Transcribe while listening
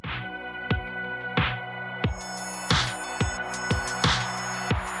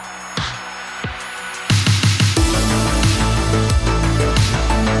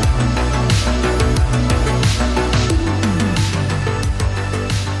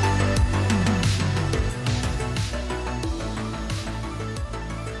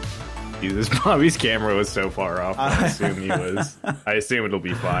Jesus, Bobby's camera was so far off. I assume it'll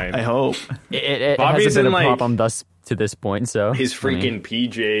be fine. I hope. It Bobby's hasn't been in, a like, problem thus to this point, so his freaking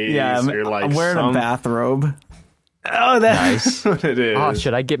PJs. Yeah, I'm wearing a bathrobe. Oh, that's what it is. Oh,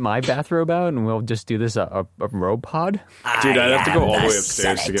 should I get my bathrobe out and we'll just do this a robe pod? Dude, I'd have to go all the way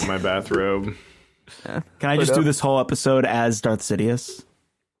upstairs to get my bathrobe. Can I just do this whole episode as Darth Sidious?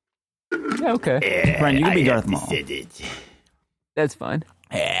 Yeah, okay. Brian, you can be Darth Maul. That's fine.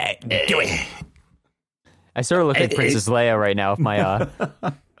 Do it. I sort of look like Princess Leia right now with my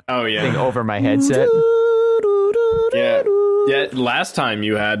Oh yeah, thing over my headset. Yeah. Last time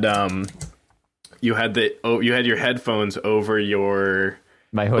you had your headphones over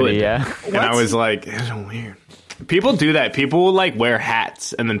my hoodie. Yeah, and I was like, it's weird. People do that. People will like wear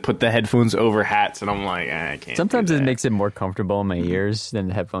hats and then put the headphones over hats, and I'm like, I can't. Sometimes it makes it more comfortable in my ears than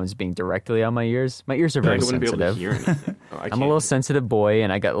the headphones being directly on my ears. My ears are very sensitive. I'm a little sensitive boy,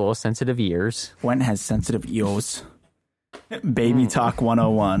 and I got little sensitive ears. Gwen has sensitive ears. Baby Talk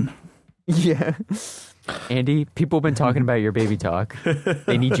 101. Yeah. Andy, people have been talking about your baby talk.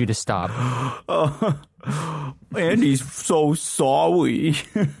 They need you to stop. Andy's so sorry.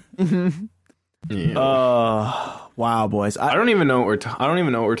 Yeah. Wow, boys. I don't even know what we're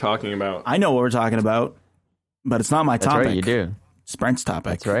talking about. I know what we're talking about, but it's not my topic. That's right, you do. It's Brent's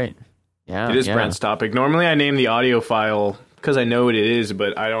topic. That's right. Yeah, it is Brent's topic. Normally, I name the audio file because I know what it is,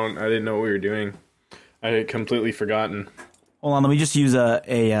 but I didn't know what we were doing. I had completely forgotten. Hold on, let me just use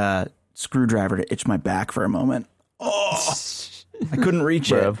a screwdriver to itch my back for a moment. Oh, I couldn't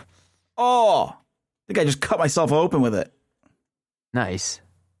reach it. Oh, I think I just cut myself open with it. Nice.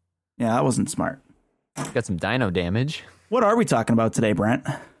 Yeah, that wasn't smart. Got some dino damage. What are we talking about today, Brent?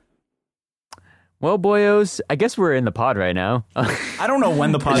 Well, boyos, I guess we're in the pod right now. I don't know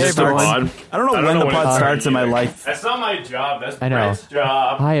when the pod starts. I don't know when the pod starts in my life. That's not my job. That's Brent's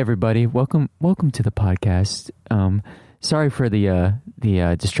job. Hi, everybody. Welcome to the podcast. Sorry for the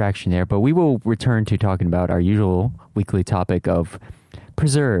distraction there, but we will return to talking about our usual weekly topic of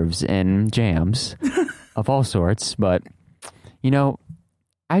preserves and jams of all sorts. But,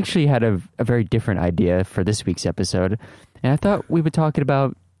 I actually had a very different idea for this week's episode, and I thought we would talk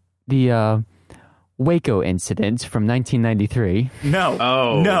about the Waco incident from 1993. No.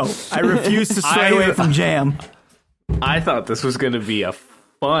 Oh. No. I refuse to stray away from jam. I thought this was going to be a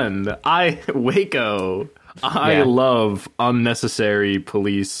fun... Waco. I love unnecessary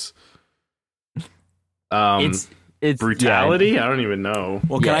police it's brutality. I don't even know.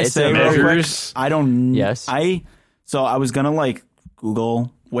 Well, can I say measures? I don't... Yes. So I was going to,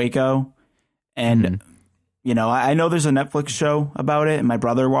 Google Waco, and... I know there's a Netflix show about it, and my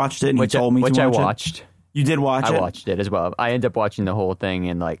brother watched it, and he told me to watch it. Which I watched. You did watch it? I watched it as well. I ended up watching the whole thing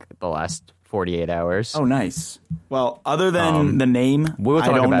in, the last 48 hours. Oh, nice. Well, other than the name, I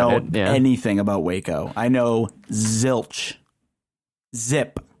don't know anything about Waco. I know zilch.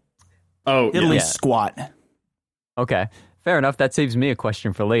 Zip. Oh, Italy squat. Okay. Fair enough. That saves me a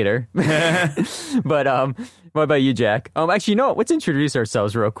question for later. But what about you, Jack? Actually, you know what? Let's introduce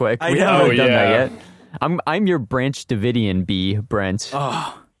ourselves real quick. We haven't done that yet. I'm your Branch Davidian bee, Brent.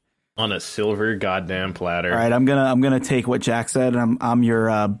 Oh. On a silver goddamn platter. All right, I'm gonna take what Jack said. I'm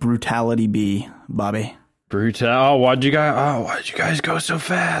your brutality bee, Bobby. Why'd you guys go so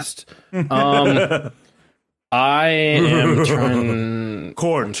fast? I am trying.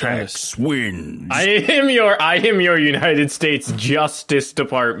 Cortex wins. I am your United States Justice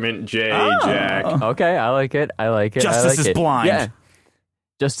Department, Jack. Okay, I like it. Justice is blind. Yeah.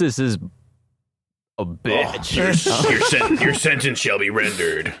 Justice is a bitch. Your sentence shall be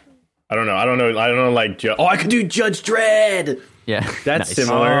rendered. I don't know. I could do Judge Dredd. Yeah, that's nice.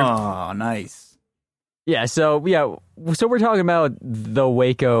 similar. Oh, nice. Yeah. So we're talking about the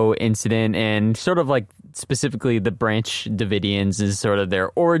Waco incident and sort of specifically the Branch Davidians is sort of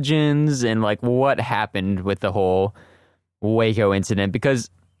their origins and what happened with the whole Waco incident. Because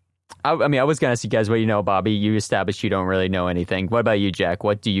I was going to ask you guys what you know, Bobby. You established you don't really know anything. What about you, Jack?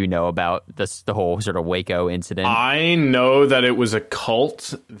 What do you know about the whole sort of Waco incident? I know that it was a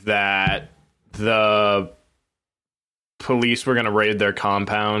cult, that the police were going to raid their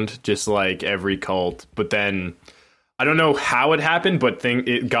compound, just like every cult. But then I don't know how it happened, but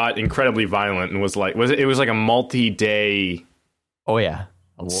it got incredibly violent and it was like a multi-day. Oh yeah.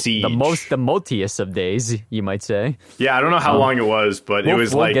 Siege. The multiest of days, you might say. Yeah, I don't know how long it was, but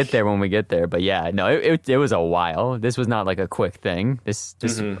we'll get there when we get there. But yeah, no, it was a while. This was not a quick thing. This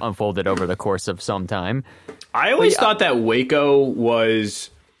just unfolded over the course of some time. I always thought that Waco was...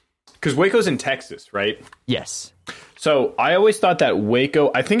 Because Waco's in Texas, right? Yes. So I always thought that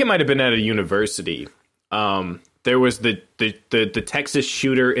Waco... I think it might have been at a university. there was the Texas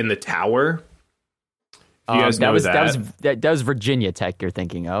shooter in the tower. You guys know that was Virginia Tech you're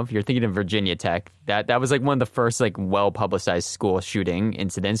thinking of. You're thinking of Virginia Tech. That was like one of the first like well-publicized school shooting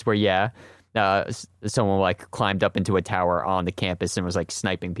incidents where, someone like climbed up into a tower on the campus and was like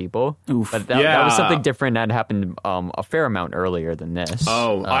sniping people. Oof. But that was something different that happened a fair amount earlier than this.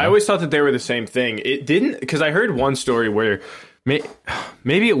 Oh, I always thought that they were the same thing. It didn't, because I heard one story where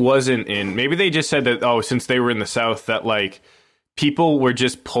maybe it wasn't maybe they just said that, since they were in the South, that like people were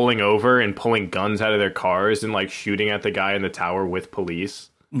just pulling over and pulling guns out of their cars and like shooting at the guy in the tower with police.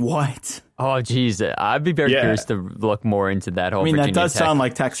 What? Oh, geez. I'd be very curious to look more into that whole Virginia that does Tech sound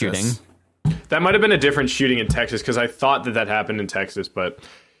like Texas. shooting. That might have been a different shooting in Texas, because I thought that happened in Texas, but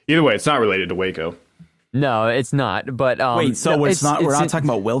either way, it's not related to Waco. No, it's not. But wait, so we're not talking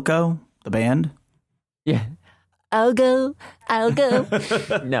about Wilco, the band? Yeah. I'll go.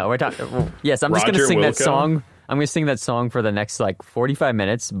 No, we're talking. Yes, I'm just going to sing that song. I'm going to sing that song for the next like 45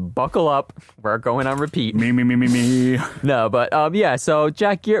 minutes. Buckle up. We're going on repeat. Me. No, but yeah. So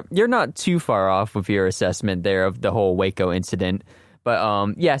Jack, you're not too far off with your assessment there of the whole Waco incident.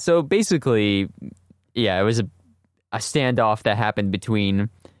 But yeah. So basically, yeah, it was a standoff that happened between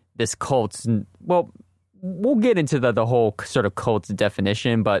this cult. Well, we'll get into the whole sort of cult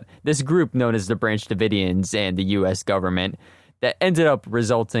definition, but this group known as the Branch Davidians and the U.S. government that ended up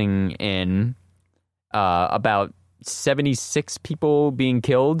resulting in about 76 people being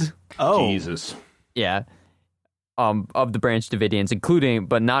killed. Oh, Jesus. Yeah. Of the Branch Davidians,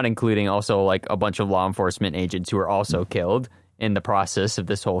 but not including also like a bunch of law enforcement agents who were also killed in the process of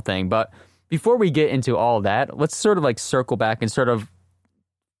this whole thing. But before we get into all that, let's sort of like circle back and sort of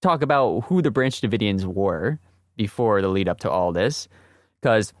talk about who the Branch Davidians were before the lead up to all this,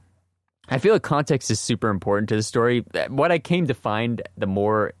 because I feel like context is super important to the story. What I came to find, the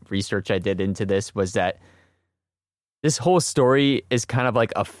more research I did into this, was that this whole story is kind of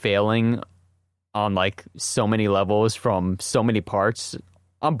like a failing on like so many levels from so many parts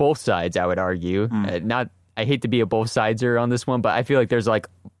on both sides, I would argue. I hate to be a both sideser on this one, but I feel like there's like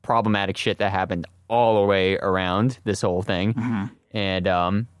problematic shit that happened all the way around this whole thing. Mm-hmm.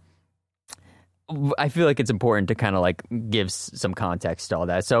 And I feel like it's important to kind of like give some context to all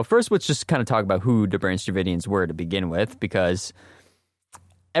that. So first, let's just kind of talk about who the Branch Davidians were to begin with, because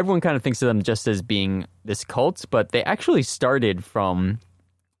everyone kind of thinks of them just as being this cult, but they actually started from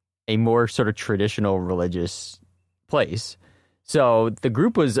a more sort of traditional religious place. So the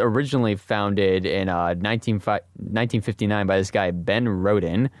group was originally founded in 1959 by this guy, Ben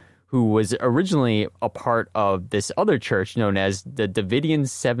Roden, who was originally a part of this other church known as the Davidian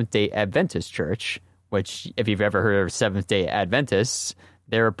Seventh-day Adventist Church, which, if you've ever heard of Seventh-day Adventists,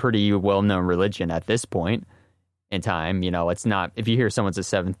 they're a pretty well-known religion at this point in time. You know, it's not, if you hear someone's a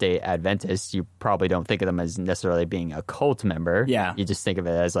Seventh-day Adventist, you probably don't think of them as necessarily being a cult member. Yeah. You just think of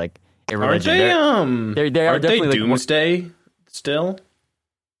it as like a religion. Aren't they, are definitely like doomsday still?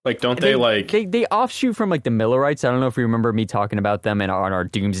 Like, don't they like... They offshoot from, like, the Millerites. I don't know if you remember me talking about them on our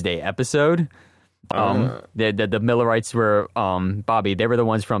Doomsday episode. The Millerites were, Bobby, they were the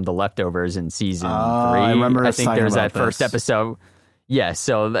ones from The Leftovers in season 3. I remember I think there's that this. first episode. Yeah,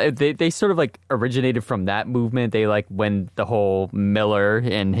 so they sort of, like, originated from that movement. They, like, when the whole Miller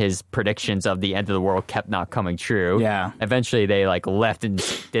and his predictions of the end of the world kept not coming true. Yeah. Eventually, they, like, left and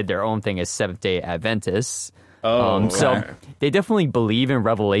did their own thing as Seventh-day Adventists. So they definitely believe in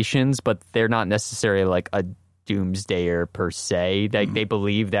revelations, but they're not necessarily like a doomsdayer per se. They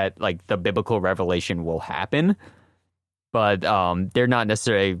believe that like the biblical revelation will happen, but they're not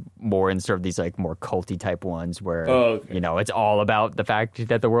necessarily more in sort of these like more culty type ones where you know, it's all about the fact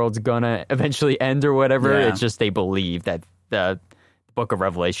that the world's gonna eventually end or whatever. Yeah. It's just they believe that the book of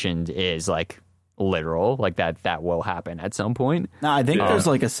Revelation is like literal, like that will happen at some point. No, I think there's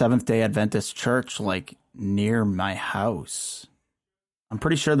like a Seventh-day Adventist church like near my house. I'm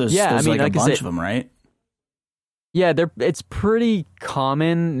pretty sure there's like a bunch of them, right? Yeah, it's pretty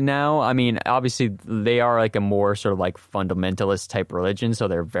common now. I mean, obviously they are like a more sort of like fundamentalist type religion, so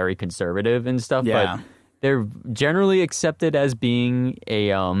they're very conservative and stuff. Yeah. But they're generally accepted as being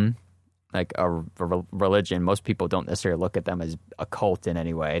a like a religion. Most people don't necessarily look at them as a cult in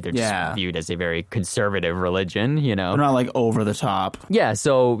any way. They're just viewed as a very conservative religion, you know. They're not like over the top. Yeah,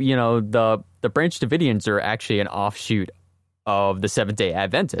 so, you know, the Branch Davidians are actually an offshoot of the Seventh-day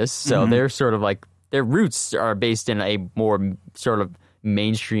Adventists. So they're sort of like, their roots are based in a more sort of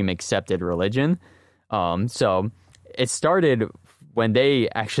mainstream accepted religion. So it started when they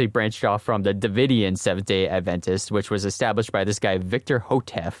actually branched off from the Davidian Seventh-day Adventists, which was established by this guy, Victor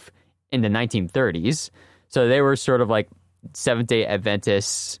Hotef, in the 1930s. So they were sort of like Seventh-day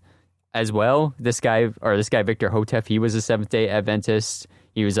Adventists as well. This guy Victor Hotef, he was a Seventh-day Adventist.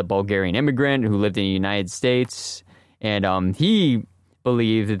 He was a Bulgarian immigrant who lived in the United States, and he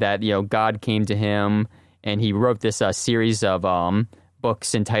believed that God came to him, and he wrote this series of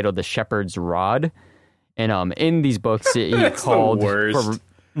books entitled "The Shepherd's Rod." And in these books, he called the worst.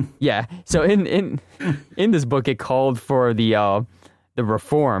 for So in this book, it called for the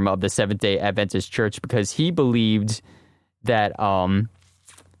reform of the Seventh-day Adventist Church because he believed that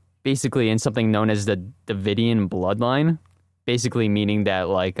basically in something known as the Davidian bloodline, basically meaning that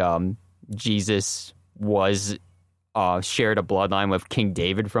Jesus was shared a bloodline with King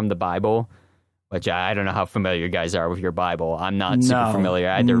David from the Bible. Which I don't know how familiar you guys are with your Bible. I'm not super familiar.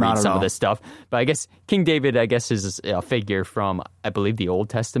 I had to read some of this stuff. But I guess King David, is a figure from, I believe, the Old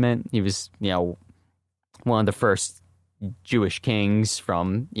Testament. He was, one of the first Jewish kings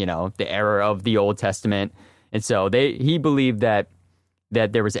from, the era of the Old Testament. And so he believed that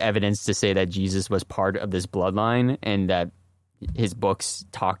there was evidence to say that Jesus was part of this bloodline and that his books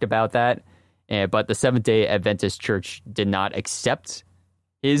talked about that. But the Seventh-day Adventist Church did not accept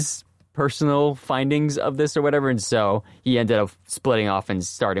his personal findings of this or whatever, and so he ended up splitting off and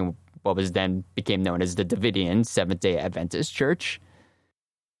starting what was then became known as the Davidian Seventh-day Adventist Church.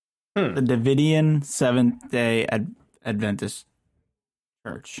 The Davidian Seventh-day Adventist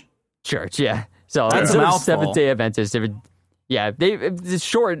Church, yeah. So that's a mouthful. Seventh-day Adventists.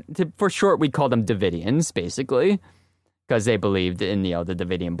 For short, we call them Davidians, basically, because they believed in the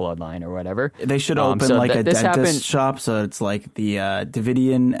Davidian bloodline or whatever. They should open a dentist shop, so it's like the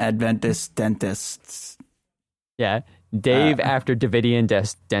Davidian Adventist dentists. Yeah, Dave after Davidian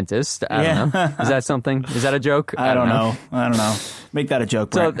dentist. I don't know. Is that something? Is that a joke? I don't know. Make that a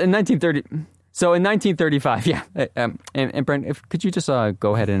joke, Brent. So in 1935, yeah. And Brent, could you just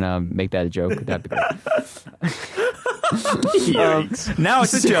go ahead and make that a joke? That'd be great. Now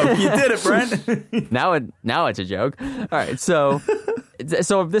it's a joke. You did it, Brent. now it's a joke. All right. So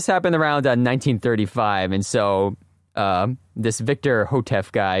this happened around 1935, and so this Victor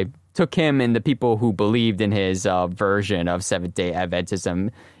Hotef guy took him and the people who believed in his version of Seventh-day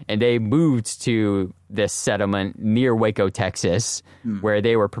Adventism, and they moved to this settlement near Waco, Texas, where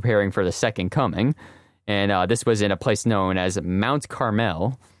they were preparing for the Second Coming, and this was in a place known as Mount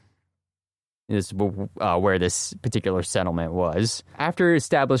Carmel. Is where this particular settlement was. After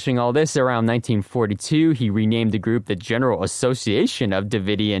establishing all this around 1942, he renamed the group the General Association of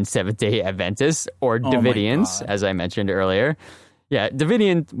Davidian Seventh-day Adventists, or Davidians, as I mentioned earlier. Yeah,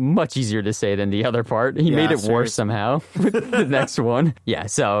 Davidian, much easier to say than the other part. He made it worse somehow with the next one. Yeah,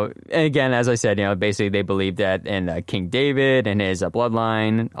 so, and again, as I said, basically they believed that in King David and his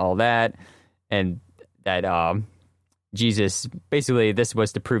bloodline, all that, and that Jesus, basically this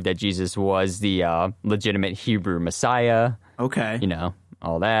was to prove that Jesus was the legitimate Hebrew Messiah. Okay.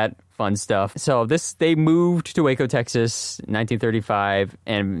 All that fun stuff. So they moved to Waco, Texas, 1935,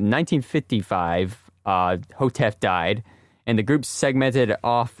 and 1955, Hotef died, and the group segmented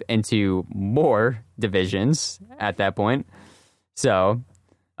off into more divisions at that point. So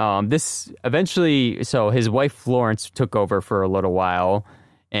his wife Florence took over for a little while,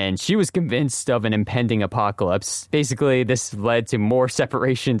 and she was convinced of an impending apocalypse. Basically, this led to more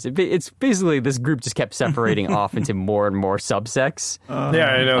separations. It's basically this group just kept separating off into more and more subsects. Yeah,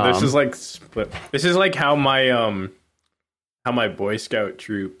 I know. This is like split. This is like how my Boy Scout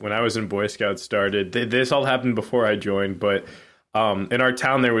troop, when I was in Boy Scouts, started. This all happened before I joined, but in our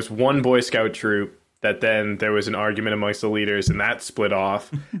town there was one Boy Scout troop that then there was an argument amongst the leaders, and that split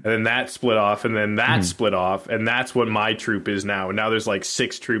off, and then that split off, and then that split off, and that's what my troop is now. And now there's like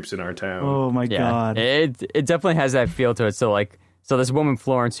 6 troops in our town. Oh my God. It definitely has that feel to it. So this woman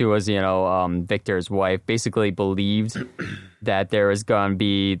Florence, who was Victor's wife, basically believed that there was going to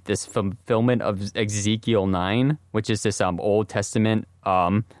be this fulfillment of Ezekiel 9, which is this Old Testament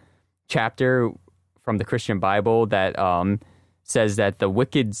chapter from the Christian Bible that says that the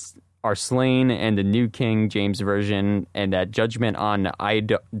wicked are slain, and the New King James Version, and that judgment on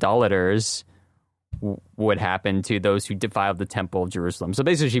idolaters would happen to those who defiled the temple of Jerusalem. So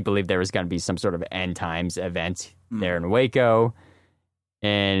basically she believed there was going to be some sort of end times event there in Waco,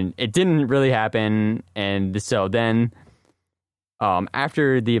 and it didn't really happen. And so then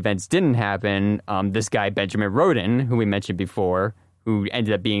after the events didn't happen, this guy Benjamin Roden, who we mentioned before, who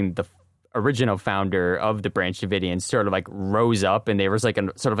ended up being the original founder of the Branch Davidians, sort of rose up, and there was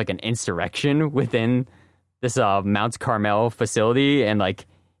an insurrection within this Mount Carmel facility, and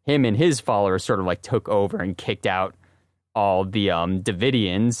him and his followers sort of took over and kicked out all the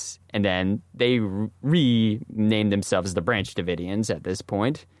Davidians, and then they renamed themselves the Branch Davidians at this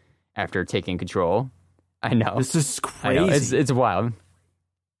point after taking control. I know. This is crazy. I know. It's wild.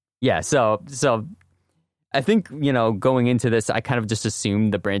 Yeah, so I think, going into this, I kind of just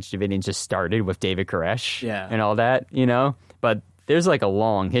assumed the Branch Davidians just started with David Koresh and all that, But there's like a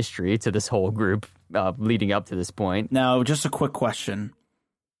long history to this whole group leading up to this point. Now, just a quick question.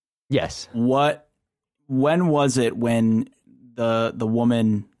 Yes. When was it when the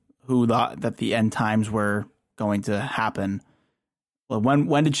woman who thought that the end times were going to happen, well,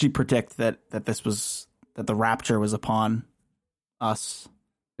 when did she predict that the rapture was upon us?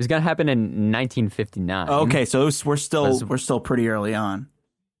 It was going to happen in 1959. Okay, so we're still pretty early on.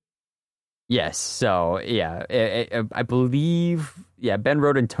 Yes, so I believe Ben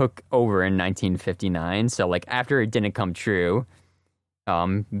Roden took over in 1959. So like after it didn't come true,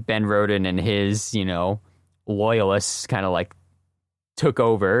 Ben Roden and his loyalists kind of like took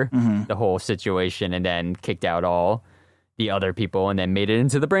over the whole situation and then kicked out all the other people and then made it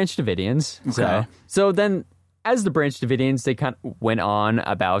into the Branch Davidians. Okay. So then, as the Branch Davidians, they kind of went on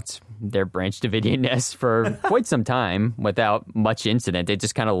about their Branch Davidian-ness for quite some time without much incident. They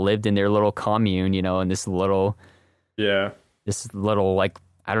just kind of lived in their little commune, in this little, like,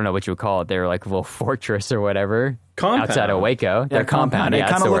 I don't know what you would call it. They're like a little fortress or whatever outside of Waco. Their compound. It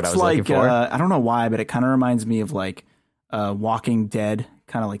kind of looks like, I I don't know why, but it kind of reminds me of like Walking Dead,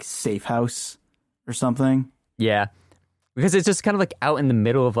 kind of like safe house or something. Yeah, because it's just kind of like out in the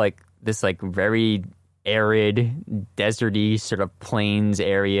middle of like this like very arid, deserty sort of plains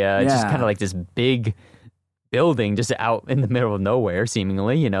area. It's just kind of like this big building just out in the middle of nowhere,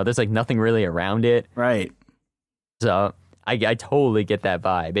 seemingly. There's like nothing really around it. Right. So I totally get that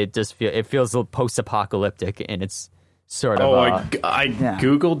vibe. It just feels a little post-apocalyptic, and it's sort of. I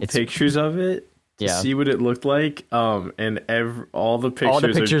googled pictures of it to see what it looked like. And all the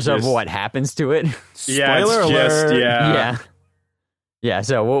pictures of what happens to it. Spoiler alert! Yeah.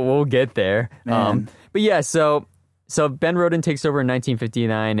 So we'll get there. But yeah, so Ben Roden takes over in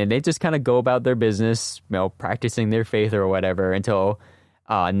 1959, and they just kind of go about their business, practicing their faith or whatever, until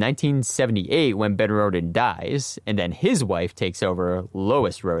 1978 when Ben Roden dies, and then his wife takes over,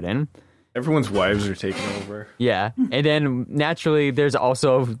 Lois Roden. Everyone's wives are taking over. Yeah, and then naturally there's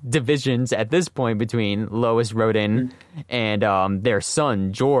also divisions at this point between Lois Roden and their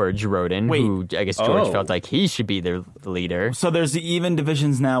son, George Roden, who I guess George felt like he should be their leader. So there's even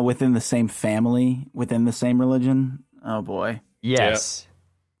divisions now within the same family, within the same religion? Oh, boy. Yes.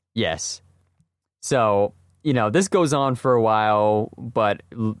 Yep. Yes. So, this goes on for a while, but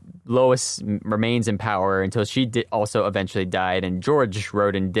Lois remains in power until she also eventually died, and George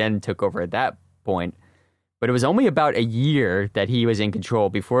Roden then took over at that point. But it was only about a year that he was in control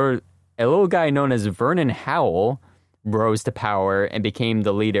before a little guy known as Vernon Howell rose to power and became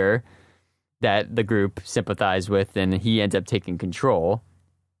the leader that the group sympathized with, and he ends up taking control.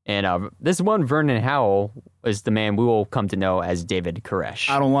 And this one, Vernon Howell, is the man we will come to know as David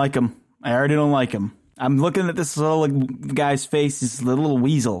Koresh. I don't like him. I already don't like him. I'm looking at this little guy's face. He's a little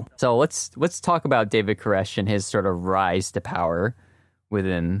weasel. So let's talk about David Koresh and his sort of rise to power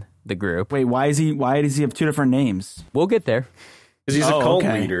within the group. Wait, why does he have two different names? We'll get there. Because he's a cult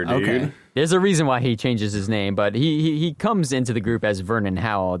leader, dude. Okay. There's a reason why he changes his name, but he comes into the group as Vernon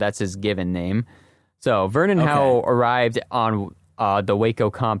Howell. That's his given name. So Vernon Howell arrived on the Waco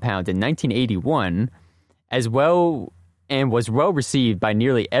compound in 1981, as well, and was well received by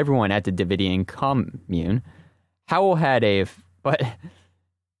nearly everyone at the Davidian commune. Howell had but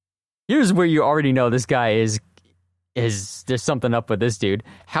here's where you already know this guy is there's something up with this dude.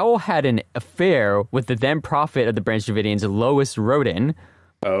 Howell had an affair with the then prophet of the Branch Davidians, Lois Roden,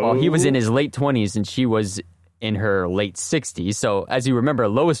 while he was in his late 20s and she was in her late 60s. So as you remember,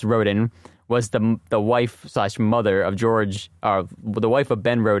 Lois Roden was the wife / mother of George, the wife of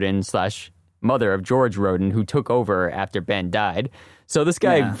Ben Roden / mother of George Roden, who took over after Ben died. So this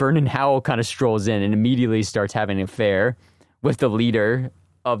guy, Vernon Howell, kind of strolls in and immediately starts having an affair with the leader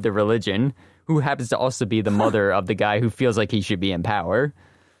of the religion, who happens to also be the mother of the guy who feels like he should be in power.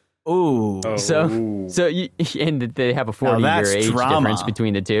 Ooh. So and they have a 40-year age difference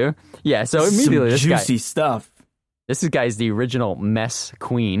between the two. Yeah, so immediately this juicy stuff. This guy's the original mess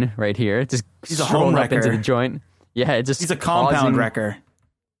queen right here. Just he's a home wrecker. Up into the joint. Yeah, he's a compound wrecker.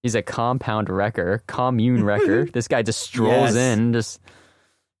 He's a compound wrecker, commune wrecker. This guy just strolls in,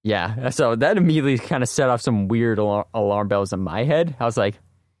 So that immediately kind of set off some weird alarm bells in my head. I was like,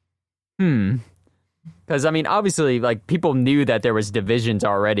 because, I mean, obviously, like, people knew that there was divisions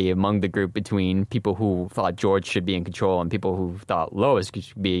already among the group between people who thought George should be in control and people who thought Lois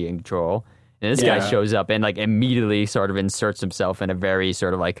should be in control. And this guy shows up and, like, immediately sort of inserts himself in a very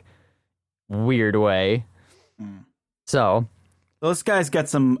sort of, like, weird way. So this guy's got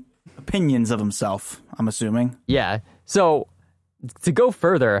some opinions of himself, I'm assuming. Yeah. So to go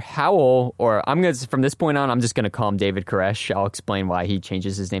further, Howell, or from this point on, I'm just gonna call him David Koresh. I'll explain why he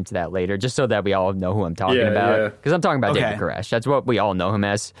changes his name to that later, just so that we all know who I'm talking about. Because I'm talking about David Koresh. That's what we all know him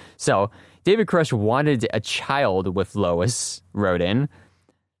as. So David Koresh wanted a child with Lois Rodin,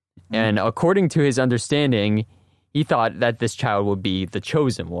 and according to his understanding, he thought that this child would be the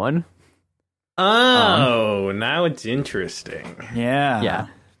chosen one. Oh, now it's interesting. Yeah.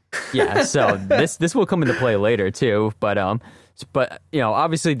 So this will come into play later too, but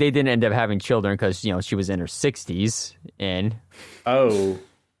obviously they didn't end up having children because she was in her 60s and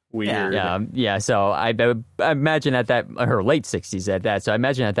weird. So I imagine at that her late 60s at that. So I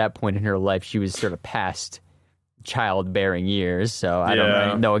imagine at that point in her life she was sort of past childbearing years. So I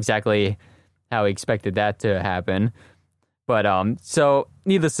don't know exactly how he expected that to happen. But so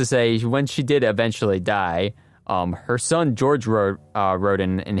needless to say, when she did eventually die, her son George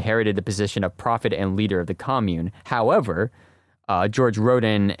Rodin inherited the position of prophet and leader of the commune. However, George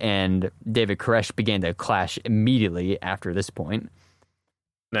Rodin and David Koresh began to clash immediately after this point.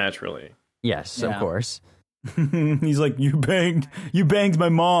 Naturally. Yes, of course. He's like, you banged my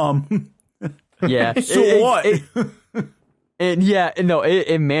mom. Yeah. So what?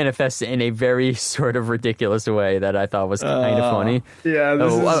 It manifests in a very sort of ridiculous way that I thought was kind of funny. Yeah,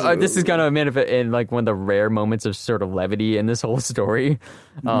 this is going to manifest in like one of the rare moments of sort of levity in this whole story.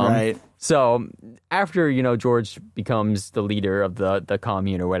 Right. So after George becomes the leader of the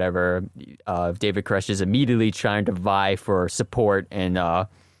commune or whatever, David Koresh is immediately trying to vie for support and.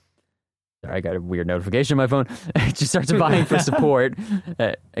 Sorry, I got a weird notification on my phone. It just starts vying for support.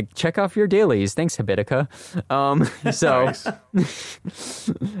 Check off your dailies. Thanks, Habitica.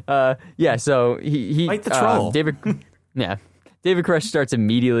 So he fight the troll. David Koresh starts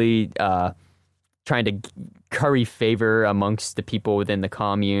immediately trying to curry favor amongst the people within the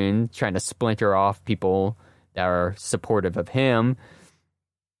commune, trying to splinter off people that are supportive of him.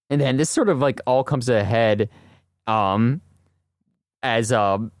 And then this sort of like all comes to a head as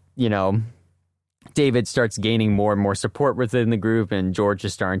David starts gaining more and more support within the group, and George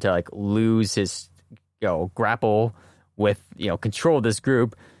is starting to like lose his, grapple with, control of this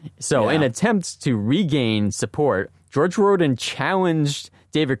group. So in attempts to regain support, George Rodin challenged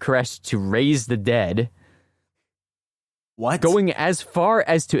David Koresh to raise the dead. What? Going as far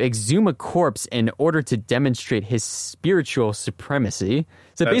as to exhume a corpse in order to demonstrate his spiritual supremacy.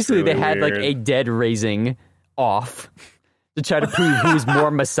 So That's basically really they had weird. like a dead raising off to try to prove who's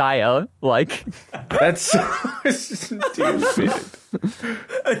more Messiah, like. That's so stupid.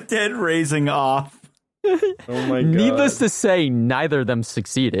 A dead raising off. Oh my god. Needless to say, neither of them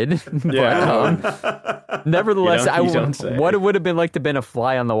succeeded. But, nevertheless, what it would have been like to have been a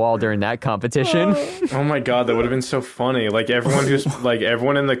fly on the wall during that competition. Oh my god, that would have been so funny. Like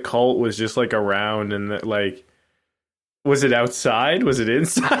everyone in the cult was just like around and like. Was it outside? Was it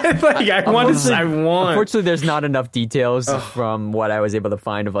inside? I want. Unfortunately, there's not enough details from what I was able to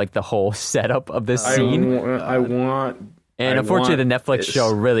find of like the whole setup of this scene. And unfortunately, the Netflix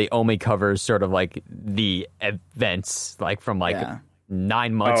show really only covers sort of like the events, like from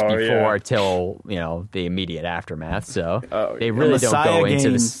 9 months before till the immediate aftermath. So they really don't go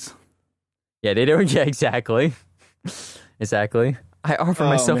into this. Yeah, they don't. Yeah, exactly. I offer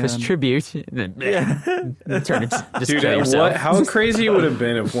myself as tribute. Dude, how crazy it would have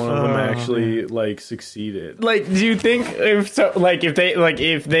been if one of them actually succeeded. Like, do you think if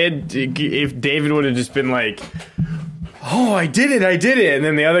David would have just been like, "Oh, I did it," and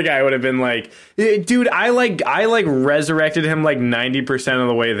then the other guy would have been like, "Dude, I resurrected him 90% of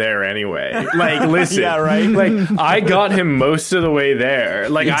the way there anyway." Like, listen, yeah, right. Like, I got him most of the way there.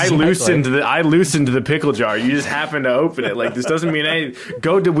 Like, Exactly. I loosened the pickle jar. You just happened to open it. Like, this doesn't mean anything.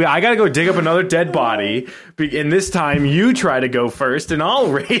 I gotta go dig up another dead body, and this time you try to go first, and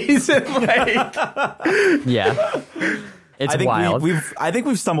I'll raise it. Yeah, it's wild. I think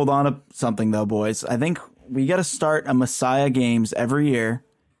we've stumbled on something though, boys. I think we got to start a Messiah games every year,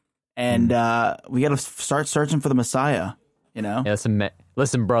 and we got to start searching for the Messiah. Yeah,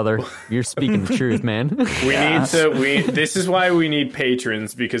 listen, brother, you're speaking the truth, man. This is why we need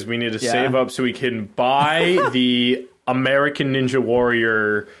patrons, because we need to save up so we can buy the American Ninja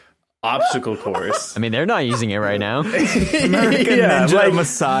Warrior obstacle course. I mean, they're not using it right now. American Ninja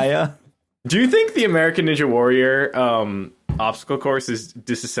Messiah. Do you think the American Ninja Warrior obstacle course is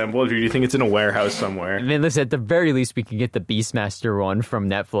disassembled, or do you think it's in a warehouse somewhere? I mean, listen, at the very least, we can get the Beastmaster one from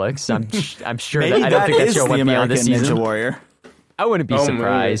Netflix. I'm sure Maybe that I don't think that is show went the beyond this American season. Ninja Warrior. I wouldn't be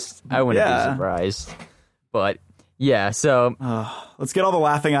surprised. Maybe. I wouldn't be surprised. But yeah, so let's get all the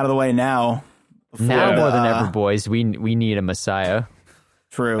laughing out of the way now. Now more than ever, boys, we need a Messiah.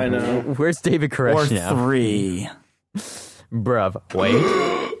 True. I know. Where's David Koresh or now? 3. Bruv,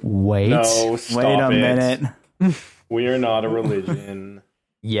 wait. No, stop Wait a it. minute. We are not a religion.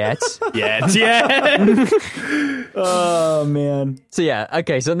 Yet. Oh man. So yeah,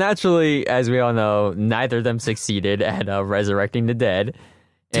 okay, so naturally, as we all know, neither of them succeeded at resurrecting the dead.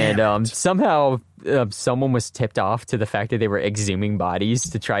 And somehow someone was tipped off to the fact that they were exhuming bodies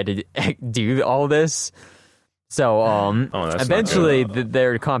to try to do all this. So that's eventually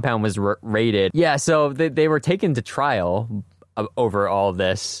their compound was raided. Yeah, so they were taken to trial over all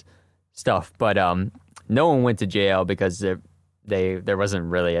this stuff, but no one went to jail because there wasn't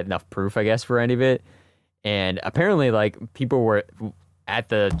really enough proof, I guess, for any of it. And apparently, like, people were at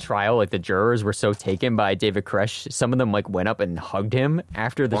the trial, like the jurors were so taken by David Koresh, some of them like went up and hugged him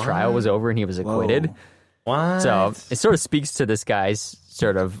after the trial was over and he was acquitted. What? So it sort of speaks to this guy's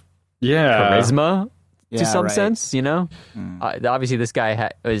sort of charisma to some sense, you know? Obviously, this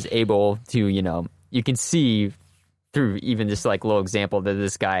guy was able to, you know, you can see through even just like little example that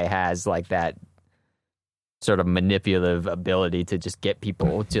this guy has like that sort of manipulative ability to just get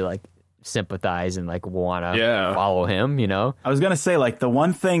people to like sympathize and like want to follow him, you know? I was going to say, like, the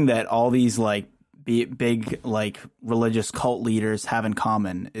one thing that all these like big like religious cult leaders have in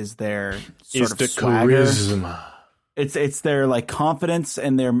common is their sort of swagger. Charisma. It's their like confidence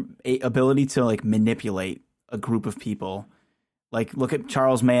and their ability to like manipulate a group of people. Like, look at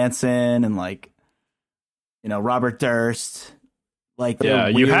Charles Manson and like, you know, Robert Durst. Like, yeah,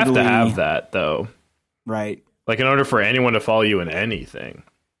 you have to have that though, right? Like, in order for anyone to follow you in anything.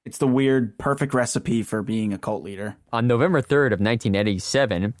 It's the weird, perfect recipe for being a cult leader. On November 3rd of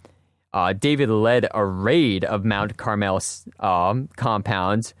 1987, David led a raid of Mount Carmel's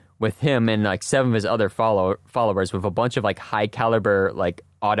compound with him and like 7 of his other followers with a bunch of like high caliber like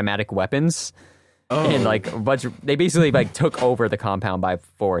automatic weapons. And like they basically like took over the compound by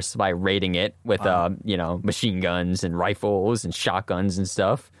force by raiding it with you know, machine guns and rifles and shotguns and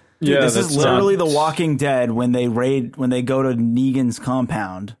stuff. Dude, this is literally The Walking Dead when they go to Negan's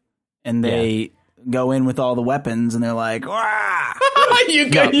compound and they go in with all the weapons and they're like, "Wah!"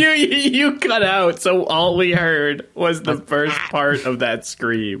 You cut out, so all we heard was the first part of that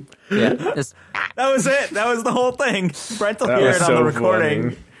scream. Yeah, that was it. That was the whole thing. Brent will hear it on the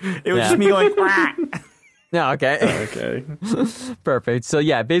recording. Funny. It was just me going, "Wah!" No, okay. Okay. Perfect. So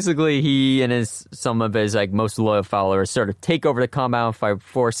yeah, basically he and some of his like most loyal followers sort of take over the compound by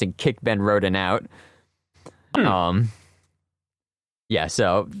force and kick Ben Roden out. Yeah,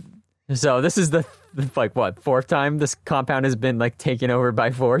 so this is the like what, 4th time this compound has been like taken over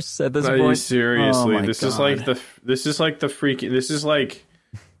by force at this point? Seriously, Oh this is like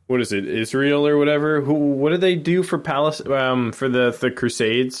what is it, Israel or whatever? What did they do for for the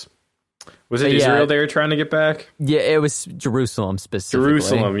Crusades? Was it Israel they were trying to get back? Yeah, it was Jerusalem specifically.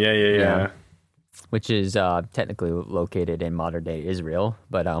 Jerusalem, yeah. Which is technically located in modern-day Israel.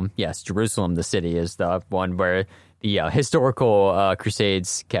 But yes, Jerusalem, the city, is the one where the historical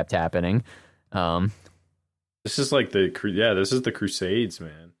Crusades kept happening. This is like this is the Crusades,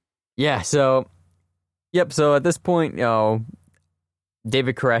 man. Yeah, so at this point,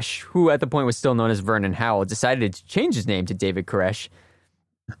 David Koresh, who at the point was still known as Vernon Howell, decided to change his name to David Koresh.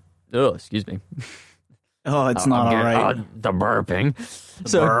 Oh, excuse me. Oh, it's not all right. The burping.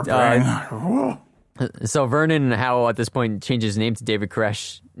 So Vernon Howell at this point changed his name to David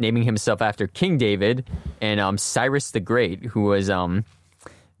Koresh, naming himself after King David and Cyrus the Great, who was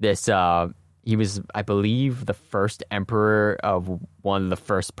he was, I believe, the first emperor of one of the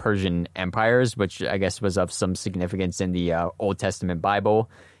first Persian empires, which I guess was of some significance in the Old Testament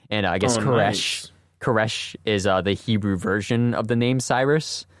Bible. And I guess Koresh is the Hebrew version of the name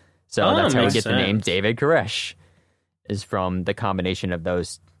Cyrus. So that's how you get the name David Koresh, is from the combination of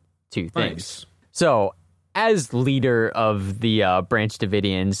those two things. Nice. So as leader of the Branch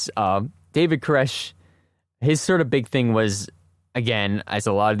Davidians, David Koresh, his sort of big thing was, again, as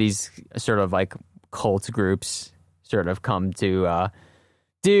a lot of these sort of like cult groups sort of come to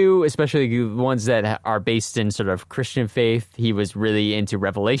do, especially the ones that are based in sort of Christian faith, he was really into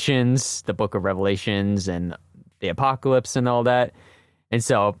Revelations, the book of Revelations and the Apocalypse and all that. And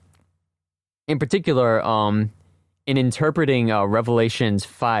so, in particular, in interpreting Revelations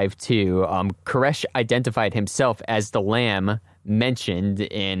 5:2, Koresh identified himself as the lamb mentioned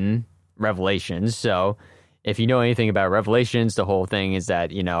in Revelations. So, if you know anything about Revelations, the whole thing is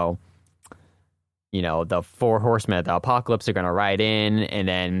that, you know, the 4 horsemen of the apocalypse are going to ride in, and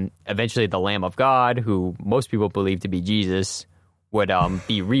then eventually the Lamb of God, who most people believe to be Jesus, would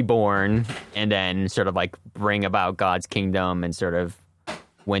be reborn and then sort of like bring about God's kingdom and sort of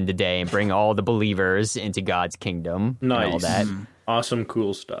win the day and bring all the believers into God's kingdom. Nice. And all that. Awesome,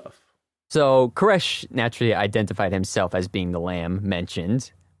 cool stuff. So Koresh naturally identified himself as being the lamb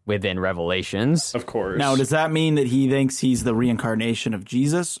mentioned within Revelations. Of course. Now, does that mean that he thinks he's the reincarnation of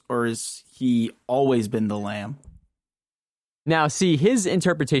Jesus, or has he always been the lamb? Now, see, his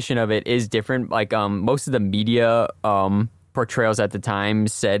interpretation of it is different. Like, most of the media portrayals at the time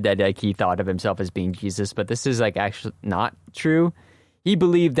said that like he thought of himself as being Jesus, but this is like actually not true. He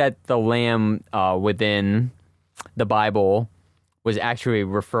believed that the lamb within the Bible was actually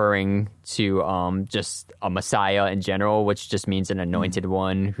referring to just a Messiah in general, which just means an anointed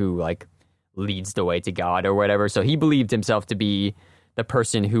one who like leads the way to God or whatever. So he believed himself to be the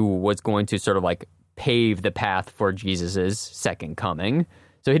person who was going to sort of like pave the path for Jesus's second coming.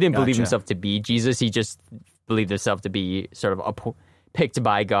 So he didn't believe himself to be Jesus. He just believed himself to be sort of picked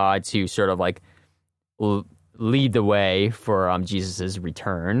by God to sort of like lead the way for Jesus's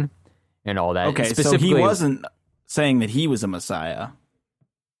return and all that. Okay, so he wasn't saying that he was a Messiah.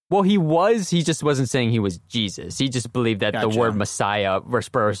 Well, he was. He just wasn't saying he was Jesus. He just believed that the word Messiah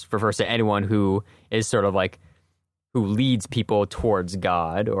refers to anyone who is sort of like who leads people towards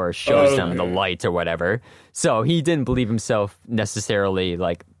God or shows them the light or whatever. So he didn't believe himself necessarily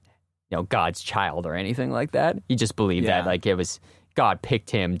like, you know, God's child or anything like that. He just believed that like it was God picked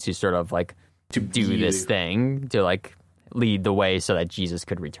him to sort of like to do this thing, to like lead the way so that Jesus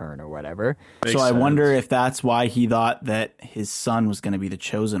could return or whatever. So I wonder if that's why he thought that his son was going to be the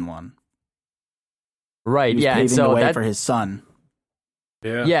chosen one. Right. He was paving the way for his son.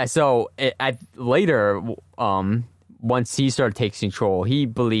 Yeah. Yeah. So later, once he started taking control, he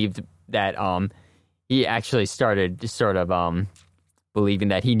believed that he actually started sort of believing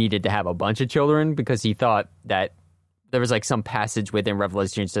that he needed to have a bunch of children because he thought that there was like some passage within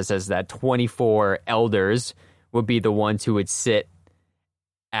Revelations that says that 24 elders would be the ones who would sit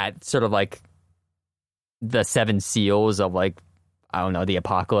at sort of like the 7 seals of like, I don't know, the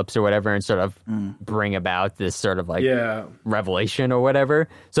apocalypse or whatever, and sort of bring about this sort of like revelation or whatever.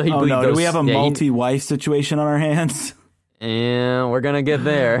 So he believed do we have a multi-wife situation on our hands? Yeah, we're going to get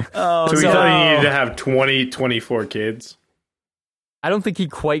there. So he thought he needed to have 24 kids? I don't think he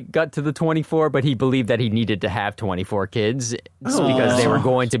quite got to the 24, but he believed that he needed to have 24 kids because they were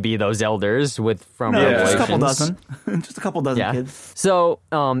going to be those elders from Revelations. Just a couple dozen. Just a couple dozen kids. So,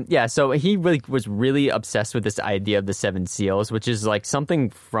 so he was really obsessed with this idea of the 7 seals, which is like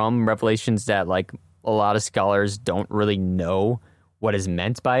something from Revelations that like a lot of scholars don't really know what is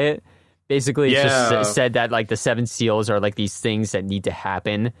meant by it. Basically, it's just said that like the 7 seals are like these things that need to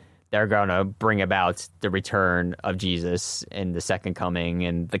happen. They're going to bring about the return of Jesus and the second coming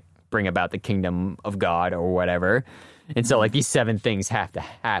and bring about the kingdom of God or whatever. And so like these 7 things have to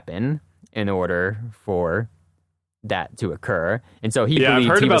happen in order for that to occur. And so he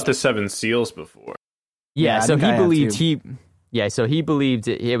believed I've heard about the 7 seals before. So he believed he believed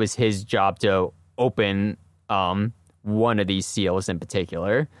it was his job to open one of these seals in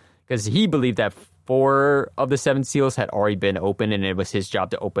particular, because he believed that 4 of the 7 seals had already been opened, and it was his job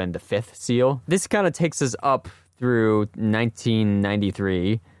to open the 5th seal. This kind of takes us up through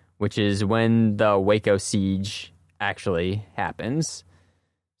 1993, which is when the Waco siege actually happens.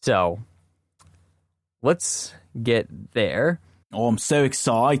 So, let's get there. Oh, I'm so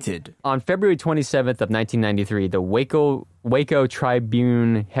excited. On February 27th of 1993, the Waco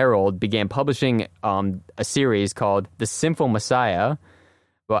Tribune Herald began publishing a series called The Sinful Messiah,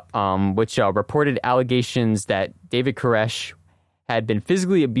 which reported allegations that David Koresh had been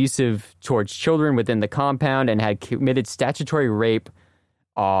physically abusive towards children within the compound and had committed statutory rape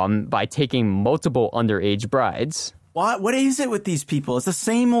by taking multiple underage brides. What is it with these people? It's the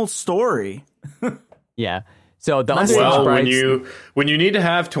same old story. Yeah. So the underage brides, when you need to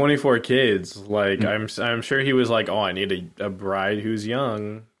have 24 kids, like I'm sure he was like, oh, I need a bride who's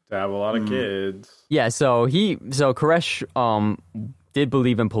young to have a lot of kids. Yeah. So Koresh did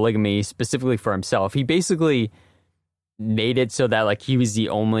believe in polygamy specifically for himself. He basically made it so that like he was the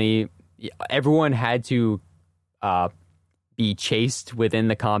only. Everyone had to be chaste within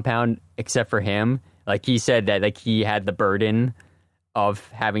the compound except for him. Like he said that like he had the burden of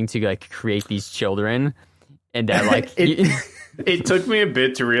having to like create these children, and that like it took me a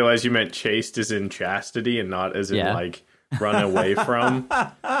bit to realize you meant chaste as in chastity and not as in like run away from.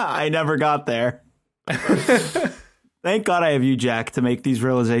 I never got there. Thank God I have you, Jack, to make these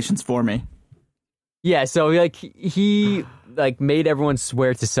realizations for me. Yeah, so like he like made everyone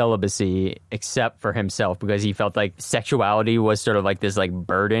swear to celibacy except for himself because he felt like sexuality was sort of like this like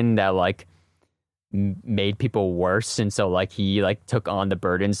burden that like made people worse, and so like he like took on the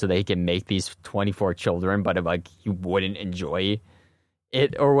burden so that he can make these 24 children, but like he wouldn't enjoy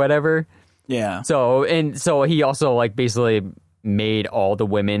it or whatever. Yeah. So he also like basically made all the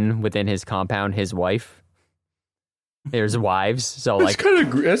women within his compound his wife. There's wives, so that's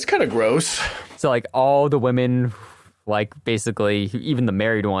kind of gross. So like all the women, like basically even the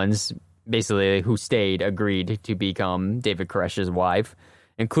married ones, basically who stayed, agreed to become David Koresh's wife,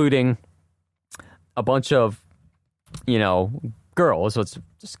 including a bunch of, girls. Let's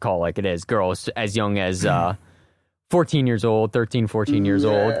just call it like it is, girls as young as 14 years old, 13, 14 years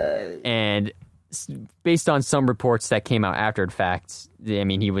old, and based on some reports that came out after the fact, I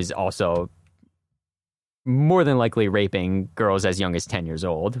mean, he was also more than likely raping girls as young as 10 years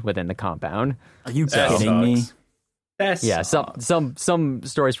old within the compound. Are you kidding me? Yeah, some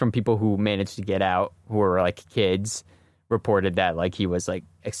stories from people who managed to get out, who were like kids, reported that like he was like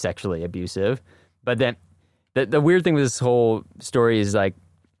sexually abusive. But then the weird thing with this whole story is like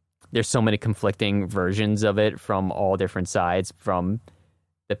there's so many conflicting versions of it from all different sides. From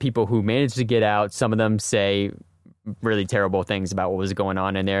the people who managed to get out, some of them say really terrible things about what was going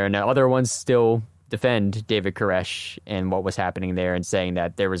on in there, and the other ones still defend David Koresh and what was happening there, and saying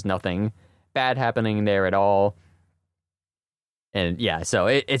that there was nothing bad happening there at all. And yeah, so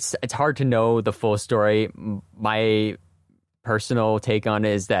it's hard to know the full story. My personal take on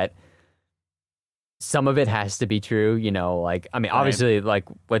it is that some of it has to be true, like, I mean, obviously, like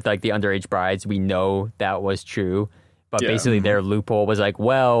with like the underage brides, we know that was true, but basically their loophole was like,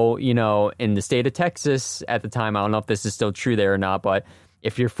 well, in the state of Texas at the time, I don't know if this is still true there or not, but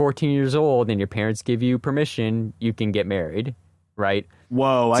if you're 14 years old and your parents give you permission, you can get married, right?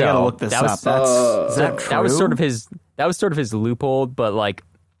 Whoa, I gotta look this up. Is that true? That was sort of his loophole, but like,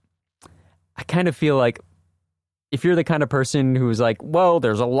 I kind of feel like if you're the kind of person who's like, well,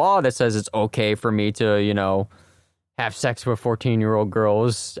 there's a law that says it's okay for me to, have sex with 14-year-old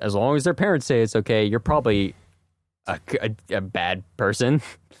girls as long as their parents say it's okay, you're probably a bad person.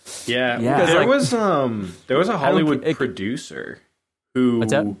 Yeah. Because, there was a Hollywood producer who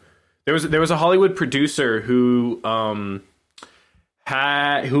What's that? There was a Hollywood producer who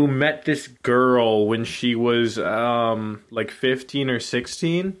met this girl when she was like 15 or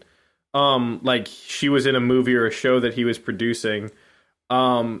 16. Like she was in a movie or a show that he was producing,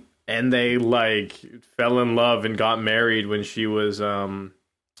 and they like fell in love and got married when she was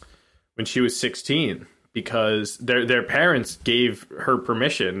 16, because their parents gave her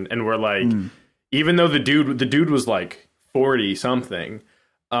permission and were like, even though the dude was like 40 something,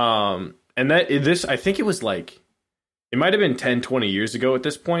 and I think it was like, it might have been 10, 20 years ago at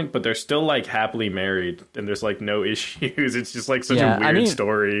this point, but they're still like happily married and there's like no issues. It's just like such a weird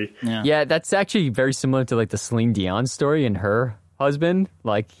story. Yeah, that's actually very similar to like the Celine Dion story and her husband.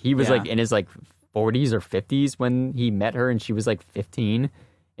 Like he was like in his like 40s or 50s when he met her, and she was like 15,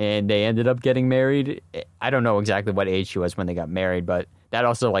 and they ended up getting married. I don't know exactly what age she was when they got married, but that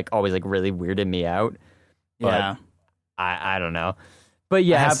also like always like really weirded me out. But Yeah. I don't know. But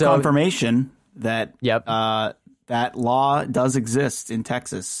yeah, I have confirmation that that law does exist in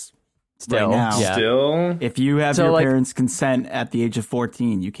Texas still, right now. Yeah. Still, if you have your parents' consent at the age of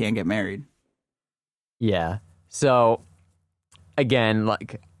 14, you can't get married. Yeah. So again,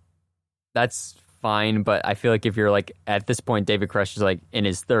 like that's fine, but I feel like if you're like at this point, David Koresh is like in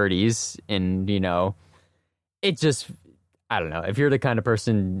his 30s, and it just, I don't know. If you're the kind of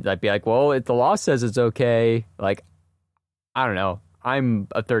person that'd be like, well, if the law says it's okay, like, I don't know. I'm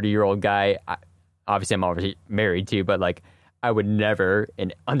a 30-year-old guy. Obviously, I'm already married too, but like, I would never,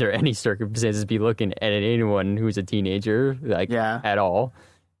 under any circumstances, be looking at anyone who's a teenager, like, at all.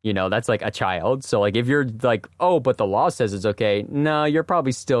 That's like a child. So like, if you're like, oh, but the law says it's okay, no, you're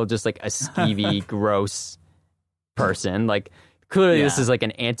probably still just like a skeevy, gross person. Like, clearly this is like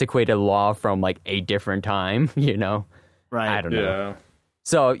an antiquated law from like a different time, Right. I don't know.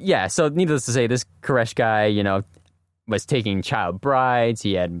 So needless to say, this Koresh guy, was taking child brides.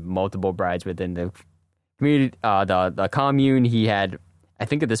 He had multiple brides within the community, the commune. He had, I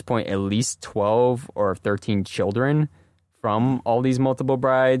think at this point, at least 12 or 13 children from all these multiple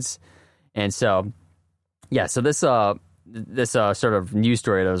brides. And so, so this sort of news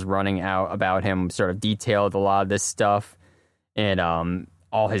story that was running out about him sort of detailed a lot of this stuff and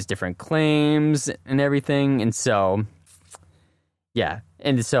all his different claims and everything. And so,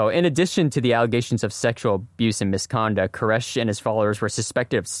 in addition to the allegations of sexual abuse and misconduct, Koresh and his followers were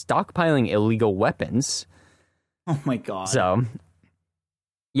suspected of stockpiling illegal weapons. Oh my God. So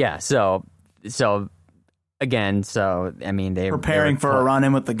again, I mean, they preparing for a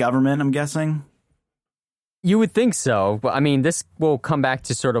run-in with the government, I'm guessing? You would think so. But I mean, this will come back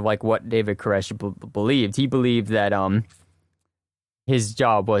to sort of like what David Koresh believed. He believed that his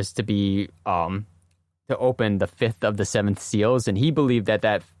job was to be to open the fifth of the seventh seals, and he believed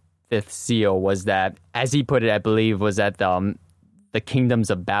that fifth seal was that, as he put it, I believe, was that the kingdoms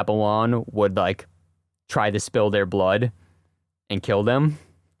of Babylon would like try to spill their blood and kill them.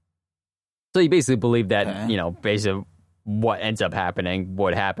 So you basically believe that, basically what ends up happening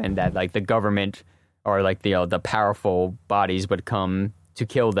would happen, that like the government or like the powerful bodies would come to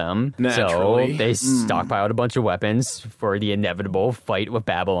kill them. Naturally. So they stockpiled a bunch of weapons for the inevitable fight with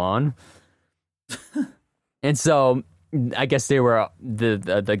Babylon. And so I guess they were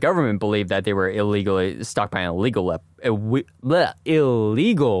the government believed that they were illegally stockpiling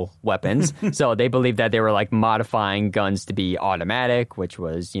illegal weapons. So they believed that they were like modifying guns to be automatic, which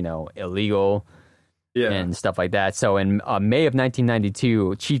was illegal, and stuff like that. So in May of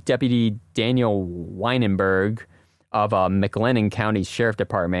 1992, Chief Deputy Daniel Weinenberg of McLennan County Sheriff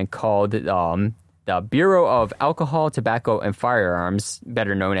Department called the Bureau of Alcohol, Tobacco, and Firearms,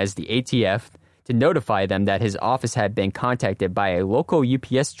 better known as the ATF, to notify them that his office had been contacted by a local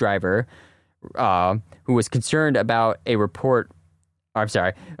UPS driver who was concerned about a report. The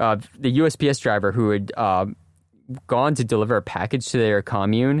USPS driver who had gone to deliver a package to their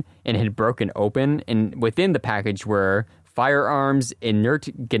commune and had broken open, and within the package were firearms, inert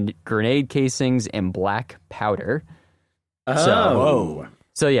grenade casings, and black powder. Oh.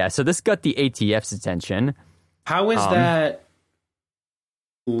 So this got the ATF's attention. How is that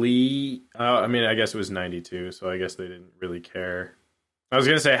I guess it was 92, so I guess they didn't really care. I was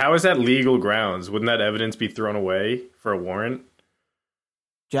going to say, how is that legal grounds? Wouldn't that evidence be thrown away for a warrant?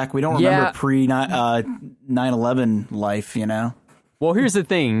 Jack, we don't remember pre 9/11 life, Well, here's the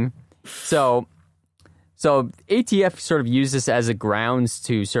thing. So ATF sort of used this as a grounds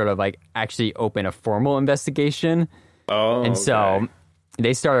to sort of like actually open a formal investigation. Oh, and so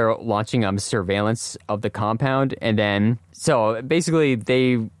they started launching surveillance of the compound, and then so basically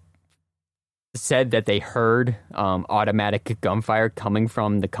they said that they heard automatic gunfire coming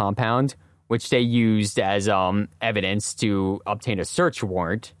from the compound, which they used as evidence to obtain a search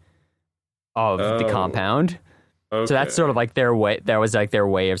warrant of the compound. Okay. So that's sort of like their way. That was like their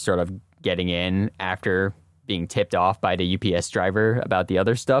way of sort of getting in after being tipped off by the UPS driver about the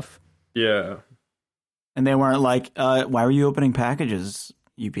other stuff. Yeah. And they weren't like, why were you opening packages,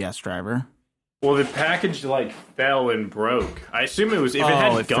 UPS driver? Well, the package fell and broke. I assume it was if it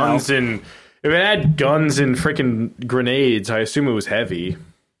had guns and freaking grenades. I assume it was heavy.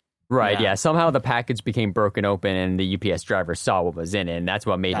 Right. Yeah. Somehow the package became broken open, and the UPS driver saw what was in it, and that's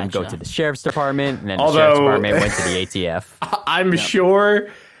what made him go to the sheriff's department, and then the sheriff's department went to the ATF. I'm sure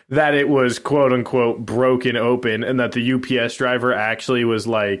that it was quote unquote broken open, and that the UPS driver actually was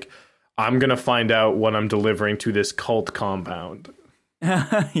like, I'm going to find out what I'm delivering to this cult compound.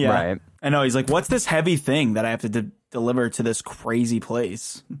 Yeah. Right. I know. He's like, what's this heavy thing that I have to deliver to this crazy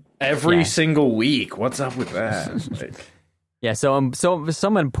place? Every single week. What's up with that? Yeah. So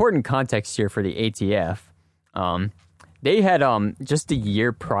some important context here for the ATF. They had just a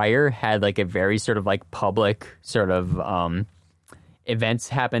year prior had like a very sort of like public sort of events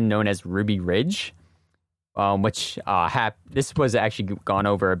happen known as Ruby Ridge. Which this was actually gone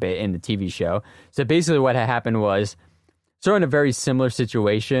over a bit in the TV show. So basically what had happened was sort of in a very similar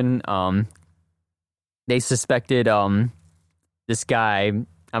situation. They suspected this guy.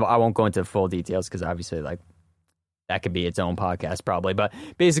 I won't go into full details because obviously like that could be its own podcast probably. But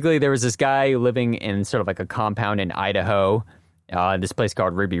basically there was this guy living in sort of like a compound in Idaho. This place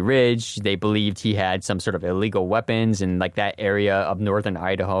called Ruby Ridge. They believed he had some sort of illegal weapons, and like that area of northern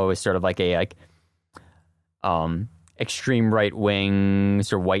Idaho is sort of like a extreme right wing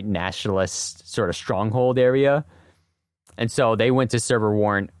sort of white nationalist sort of stronghold area. And so they went to serve a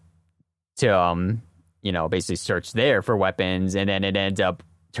warrant to basically search there for weapons, and then it ends up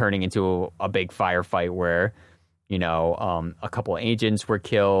turning into a big firefight where a couple of agents were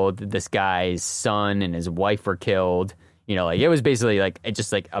killed, this guy's son and his wife were killed. It was basically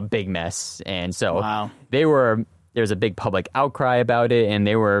just a big mess. And so there was a big public outcry about it, and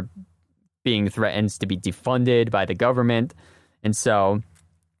they were being threatened to be defunded by the government. And so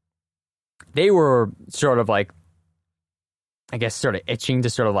they were sort of itching to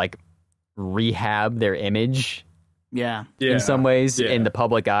sort of rehab their image. Yeah. In some ways in the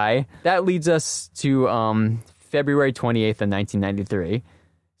public eye. That leads us to February 28th of 1993.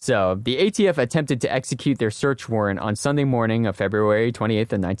 So the ATF attempted to execute their search warrant on Sunday morning of February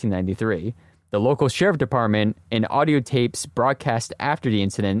 28th of 1993. The local sheriff department, in audio tapes broadcast after the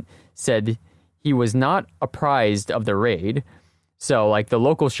incident, said he was not apprised of the raid. So, the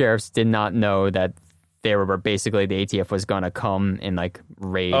local sheriffs did not know that they were basically the ATF was going to come and,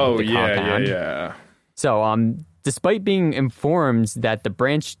 raid the compound. Yeah. So, despite being informed that the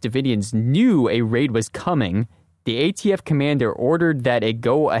Branch Davidians knew a raid was coming, the ATF commander ordered that it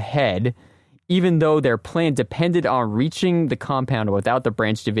go ahead, even though their plan depended on reaching the compound without the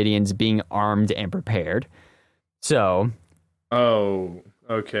Branch Davidians being armed and prepared. So... Oh,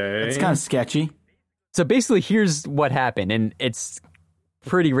 okay. It's kind of sketchy. So basically, here's what happened, and it's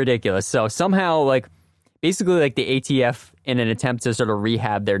pretty ridiculous. So somehow, like, basically, like, the ATF, in an attempt to sort of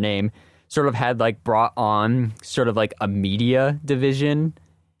rehab their name, sort of had, like, brought on sort of, like, a media division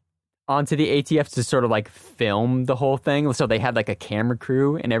onto the ATF to sort of, like, film the whole thing. So they had, like, a camera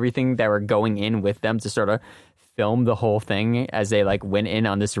crew and everything that were going in with them to sort of film the whole thing as they, like, went in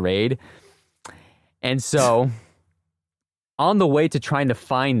on this raid. And so... on the way to trying to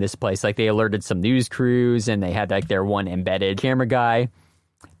find this place, like, they alerted some news crews and they had, like, their one embedded camera guy.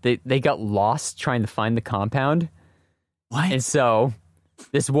 They got lost trying to find the compound. What? And so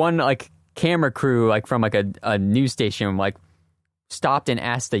this one, like, camera crew, like, from, like, a news station, like, stopped and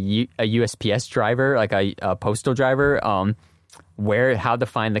asked a USPS driver, like a postal driver, how to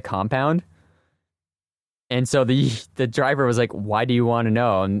find the compound. And so the driver was like, why do you want to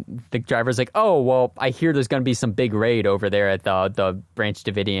know? And the driver's like, oh, well, I hear there's going to be some big raid over there at the Branch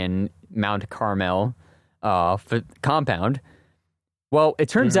Davidian Mount Carmel compound. Well, it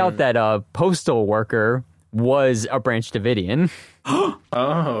turns out that a postal worker was a Branch Davidian.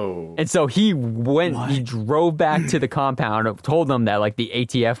 Oh. And so he drove back to the compound, told them that, like, the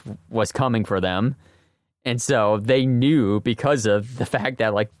ATF was coming for them. And so they knew, because of the fact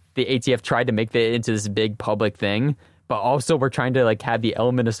that, like, the ATF tried to make it into this big public thing, but also we're trying to, like, have the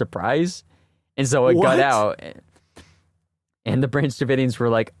element of surprise. And so it got out. And the Branch Davidians were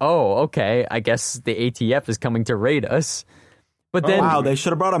like, oh, okay, I guess the ATF is coming to raid us. But then, wow, they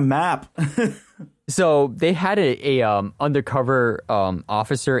should have brought a map. So they had a undercover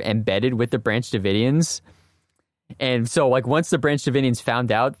officer embedded with the Branch Davidians. And so, like, once the Branch Davidians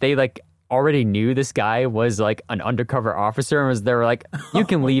found out, they, like, already knew this guy was, like, an undercover officer, and they were like, you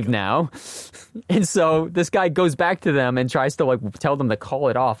can leave now. And so this guy goes back to them and tries to, like, tell them to call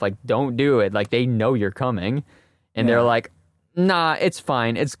it off, like, don't do it, like, they know you're coming. And they're like, nah, it's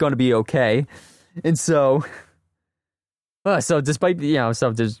fine, it's gonna be okay. And so despite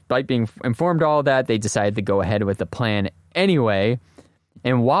being informed all that, they decided to go ahead with the plan anyway.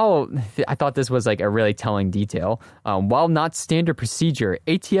 And while I thought this was, like, a really telling detail, while not standard procedure,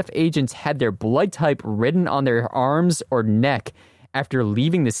 ATF agents had their blood type written on their arms or neck after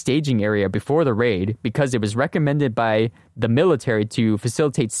leaving the staging area before the raid, because it was recommended by the military to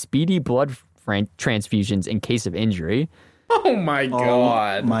facilitate speedy blood transfusions in case of injury. Oh my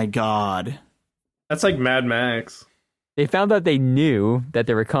god. Oh my god. That's like Mad Max. They found out they knew that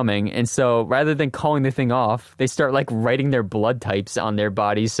they were coming, and so rather than calling the thing off, they start, like, writing their blood types on their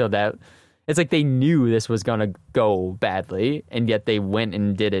bodies so that it's like they knew this was gonna go badly, and yet they went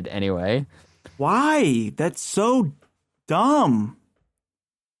and did it anyway. Why? That's so dumb.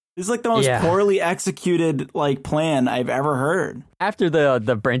 This is, like, the most poorly executed, like, plan I've ever heard. After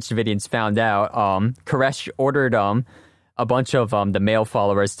the Branch Davidians found out, Koresh ordered a bunch of the male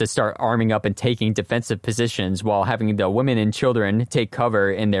followers to start arming up and taking defensive positions while having the women and children take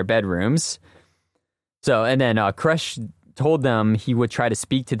cover in their bedrooms. So, and then Koresh told them he would try to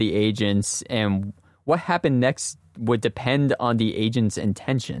speak to the agents, and what happened next would depend on the agents'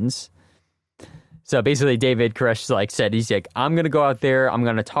 intentions. So basically, David Koresh, like, said, he's like, I'm going to go out there, I'm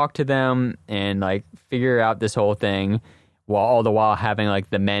going to talk to them and, like, figure out this whole thing, while all the while having,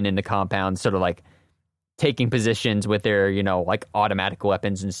 like, the men in the compound sort of, like, taking positions with their, you know, like, automatic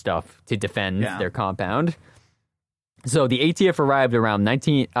weapons and stuff to defend their compound. So the ATF arrived around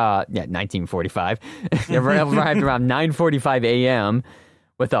 1945. They arrived around 9:45 a.m.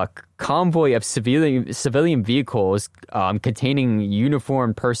 with a convoy of civilian vehicles containing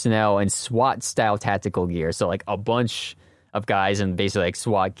uniformed personnel and SWAT-style tactical gear. So, like, a bunch of guys in basically, like,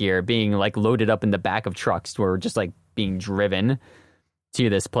 SWAT gear being, like, loaded up in the back of trucks were just, like, being driven to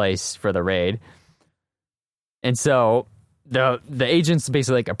this place for the raid. And so the agents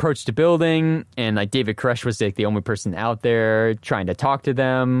basically, like, approached the building, and, like, David Koresh was, like, the only person out there trying to talk to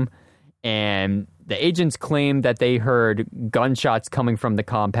them. And the agents claimed that they heard gunshots coming from the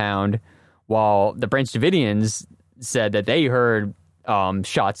compound, while the Branch Davidians said that they heard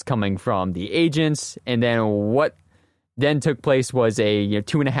shots coming from the agents. And then what then took place was a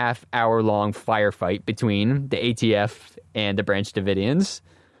 2.5 hour long firefight between the ATF and the Branch Davidians.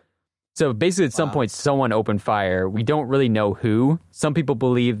 So basically, at some point, someone opened fire. We don't really know who. Some people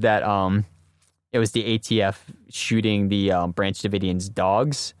believe that it was the ATF shooting the Branch Davidians'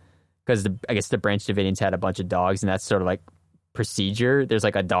 dogs, because I guess the Branch Davidians had a bunch of dogs, and that's sort of like procedure. There's,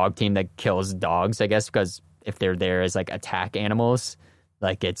 like, a dog team that kills dogs, I guess, because if they're there as, like, attack animals,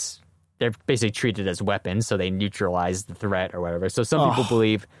 like, they're basically treated as weapons, so they neutralize the threat or whatever. So some people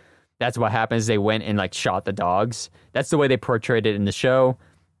believe that's what happens. They went and like shot the dogs. That's the way they portrayed it in the show.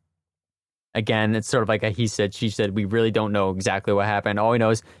 Again, it's sort of like a he said, she said. We really don't know exactly what happened. All we know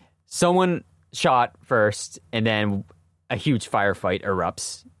is someone shot first, and then a huge firefight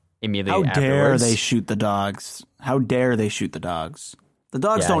erupts immediately afterwards. How dare they shoot the dogs? How dare they shoot the dogs? The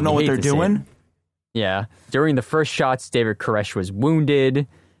dogs don't know what they're doing. Yeah. During the first shots, David Koresh was wounded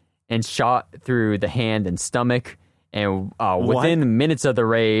and shot through the hand and stomach. And within minutes of the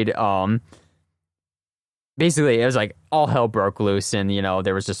raid, basically it was like all hell broke loose, and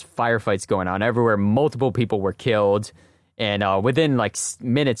there was just firefights going on everywhere. Multiple people were killed, and within like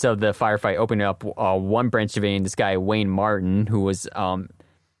minutes of the firefight opening up, one Branch Davidian, this guy Wayne Martin, who was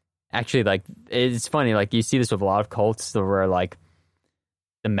actually like, it's funny, like you see this with a lot of cults where like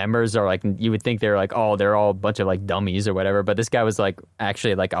the members are like, you would think they're like, oh, they're all a bunch of like dummies or whatever, but this guy was like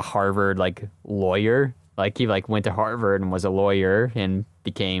actually like a Harvard like lawyer. Like he like went to Harvard and was a lawyer and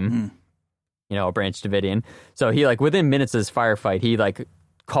became, a Branch Davidian. So he like within minutes of this firefight, he like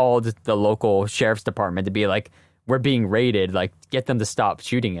called the local sheriff's department to be like, we're being raided. Like get them to stop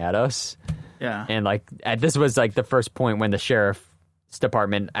shooting at us. Yeah. And like this was like the first point when the sheriff's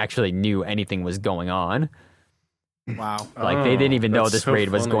department actually knew anything was going on. Wow. Like they didn't even know this raid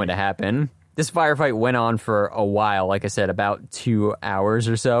was going to happen. This firefight went on for a while. Like I said, about 2 hours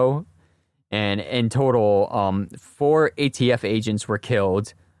or so. And in total, 4 ATF agents were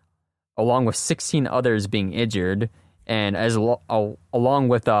killed, along with 16 others being injured, and along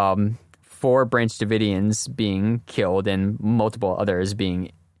with 4 Branch Davidians being killed and multiple others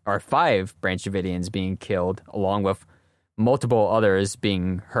 5 Branch Davidians being killed, along with multiple others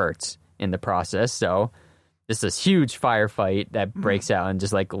being hurt in the process. So this huge firefight that breaks out and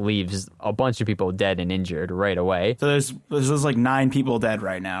just like leaves a bunch of people dead and injured right away. So there's like 9 people dead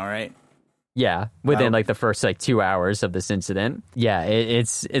right now, right? Yeah, within like the first like 2 hours of this incident. Yeah,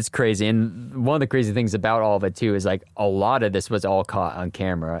 it's crazy. And one of the crazy things about all of it too is like a lot of this was all caught on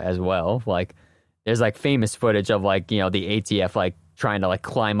camera as well. Like there's like famous footage of like, the ATF like trying to like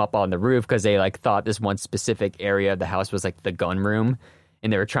climb up on the roof because they like thought this one specific area of the house was like the gun room,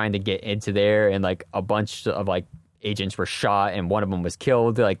 and they were trying to get into there, and like a bunch of like agents were shot, and one of them was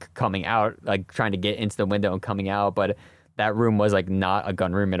killed like coming out, like trying to get into the window and coming out, but that room was like not a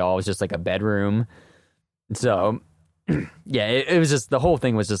gun room at all. It was just like a bedroom. So yeah, it was just, the whole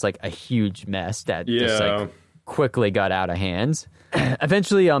thing was just like a huge mess that just like quickly got out of hand.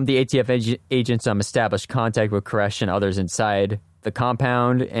 Eventually, the ATF agents established contact with Koresh and others inside the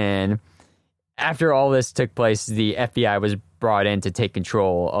compound. And after all this took place, the FBI was brought in to take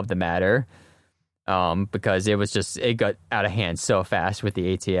control of the matter. Because it got out of hand so fast with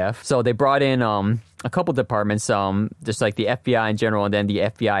the ATF. So they brought in a couple departments, just like the FBI in general, and then the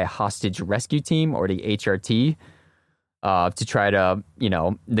FBI Hostage Rescue Team, or the HRT, to try to,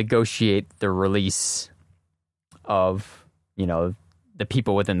 negotiate the release of, the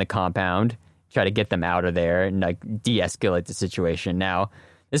people within the compound, try to get them out of there and like de-escalate the situation. Now,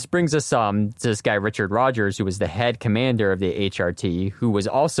 this brings us to this guy, Richard Rogers, who was the head commander of the HRT, who was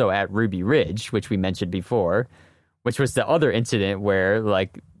also at Ruby Ridge, which we mentioned before, which was the other incident where,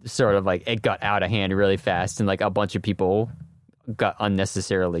 like, sort of like it got out of hand really fast and, like, a bunch of people got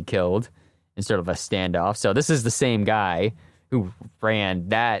unnecessarily killed in sort of a standoff. So this is the same guy who ran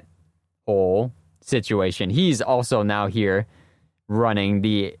that whole situation. He's also now here running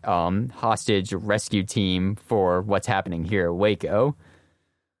the hostage rescue team for what's happening here at Waco.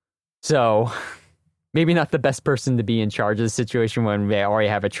 So, maybe not the best person to be in charge of the situation when they already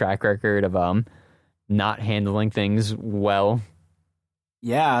have a track record of not handling things well.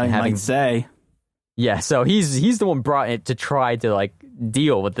 Yeah, I might say. Yeah, so he's the one brought it to try to like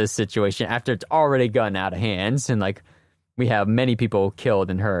deal with this situation after it's already gotten out of hands, and like we have many people killed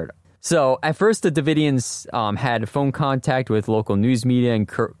and hurt. So at first, the Davidians had phone contact with local news media, and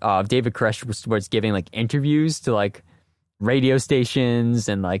David Koresh was giving like interviews to like radio stations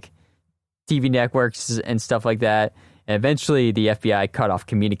and like TV networks and stuff like that. And eventually the FBI cut off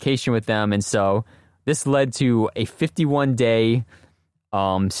communication with them. And so this led to a 51-day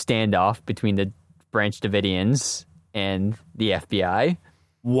standoff between the Branch Davidians and the FBI.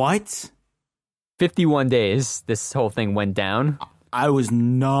 What? 51 days this whole thing went down. I was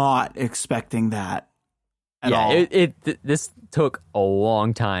not expecting that at all. This took a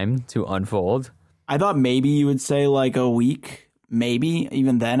long time to unfold. I thought maybe you would say like a week. Maybe.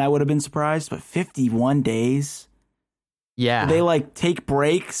 Even then I would have been surprised. But 51 days? Yeah. They like take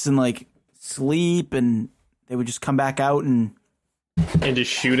breaks and like sleep, and they would just come back out and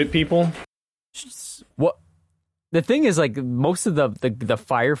just shoot at people? What? The thing is, like, most of the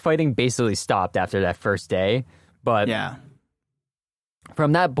firefighting basically stopped after that first day. But yeah,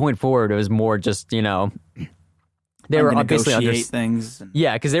 from that point forward, it was more just, you know, they were basically under things.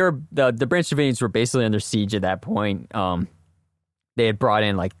 Yeah, because they were the Branch Davidians were basically under siege at that point. They had brought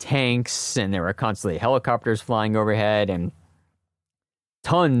in like tanks, and there were constantly helicopters flying overhead, and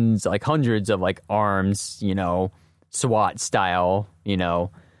tons, like hundreds of like arms, you know, SWAT style, you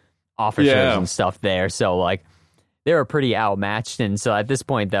know, officers and stuff there. So like they were pretty outmatched, and so at this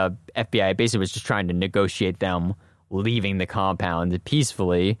point, the FBI basically was just trying to negotiate them leaving the compound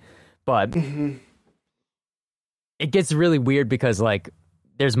peacefully, but it gets really weird because like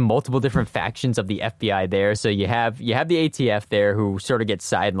there's multiple different factions of the FBI there. So you have the ATF there who sort of get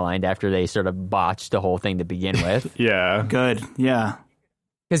sidelined after they sort of botched the whole thing to begin with. Yeah. Good. Yeah.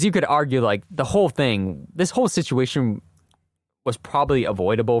 Because you could argue like the whole thing, this whole situation was probably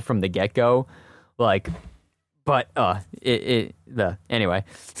avoidable from the get-go. Like, but anyway.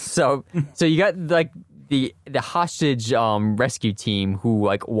 So you got like the hostage rescue team who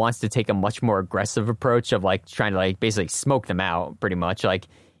like wants to take a much more aggressive approach of like trying to like basically smoke them out, pretty much like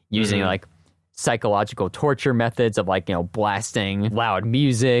using like psychological torture methods of like, you know, blasting loud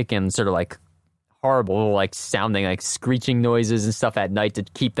music and sort of like horrible like sounding like screeching noises and stuff at night to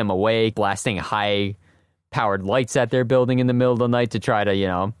keep them awake, blasting high powered lights at their building in the middle of the night to try to, you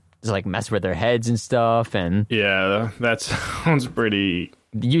know, just like mess with their heads and stuff. And yeah, that sounds pretty.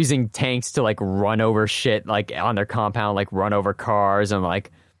 Using tanks to like run over shit like on their compound, like run over cars and like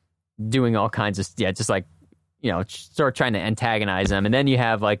doing all kinds of just like, you know, sort of trying to antagonize them. And then you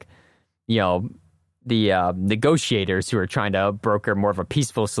have like, you know, the negotiators who are trying to broker more of a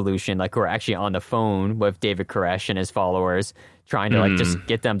peaceful solution, like who are actually on the phone with David Koresh and his followers, trying to like just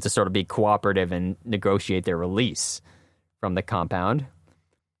get them to sort of be cooperative and negotiate their release from the compound.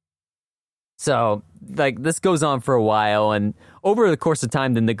 So, like, this goes on for a while, and over the course of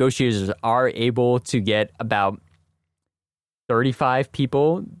time, the negotiators are able to get about 35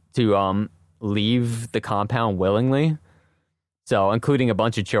 people to leave the compound willingly, so including a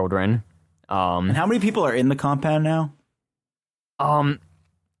bunch of children. And how many people are in the compound now?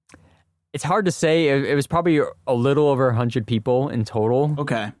 It's hard to say. It was probably a little over 100 people in total.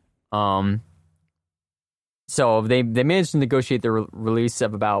 Okay. So they managed to negotiate the release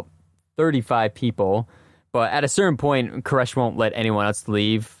of about 35 people, but at a certain point, Koresh won't let anyone else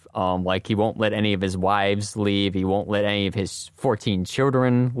leave. Like he won't let any of his wives leave. He won't let any of his 14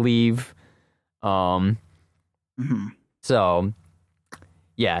 children leave. So,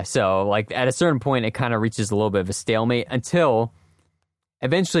 yeah. So, like at a certain point, it kind of reaches a little bit of a stalemate until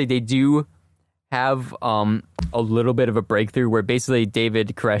eventually they do have a little bit of a breakthrough where basically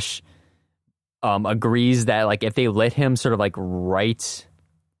David Koresh agrees that like if they let him sort of like write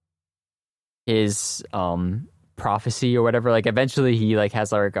his prophecy or whatever, like eventually he like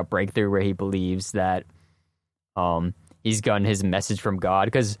has like a breakthrough where he believes that he's gotten his message from God,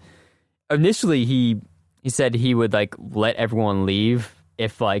 because initially he said he would like let everyone leave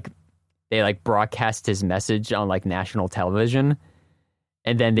if like they like broadcast his message on like national television,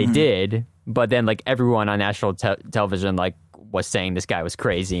 and then they did, but then like everyone on national television like was saying this guy was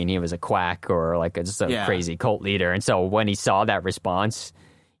crazy and he was a quack or like just a crazy cult leader. And so when he saw that response,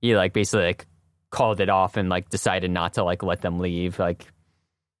 he like basically like called it off and like decided not to like let them leave, like,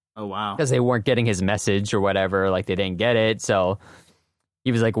 oh wow, because they weren't getting his message or whatever, like they didn't get it. So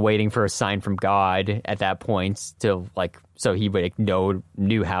he was like waiting for a sign from God at that point to like, so he would like,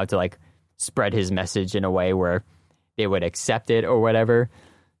 knew how to like spread his message in a way where they would accept it or whatever.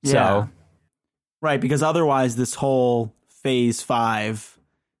 Yeah. So right, because otherwise this whole phase 5,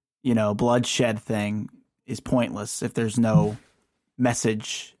 you know, bloodshed thing is pointless if there's no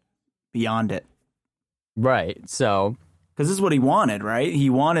message beyond it. Right. So, because this is what he wanted, right? He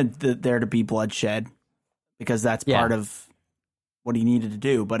wanted there to be bloodshed because that's part of what he needed to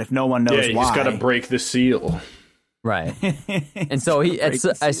do. But if no one knows why, he's got to break the seal. Right. And so he at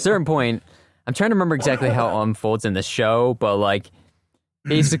a certain point, I'm trying to remember exactly how it unfolds in the show, but like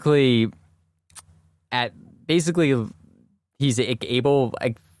basically he's able,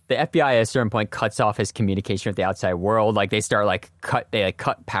 like the FBI at a certain point cuts off his communication with the outside world. Like they start they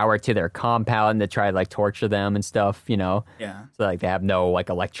cut power to their compound to try to like torture them and stuff, you know? Yeah. So like they have no like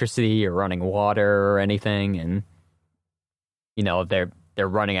electricity or running water or anything, and you know, they're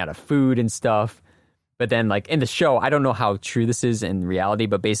running out of food and stuff. But then like in the show, I don't know how true this is in reality,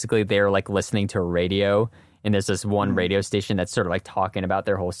 but basically they're like listening to a radio, and there's this one radio station that's sort of like talking about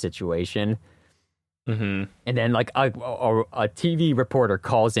their whole situation. And then like a TV reporter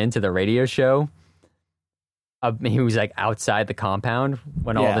calls into the radio show. He was like outside the compound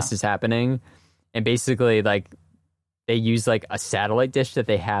when all this is happening, and basically like they use like a satellite dish that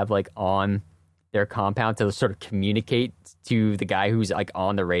they have like on their compound to sort of communicate to the guy who's like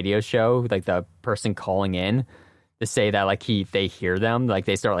on the radio show, like the person calling in, to say that like they hear them. Like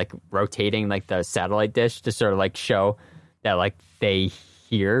they start like rotating like the satellite dish to sort of like show that like they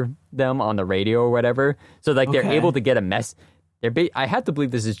hear them on the radio or whatever. So like they're able to get a mess. I have to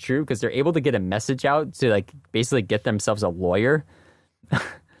believe this is true because they're able to get a message out to like basically get themselves a lawyer.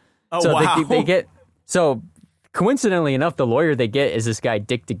 So wow. they get so. Coincidentally enough, the lawyer they get is this guy,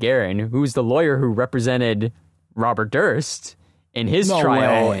 Dick DeGuerin, who's the lawyer who represented Robert Durst in his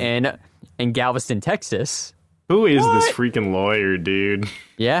trial in Galveston, Texas. Who is this freaking lawyer, dude?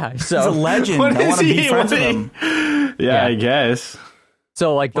 Yeah, so he's a legend. I want to be friends with him. Yeah, I guess.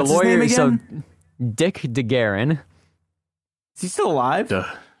 So, like, the What's lawyer... his name again? So, Dick DeGuerin. Is he still alive?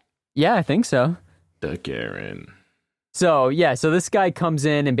 Yeah, I think so. DeGuerin. So, yeah, so this guy comes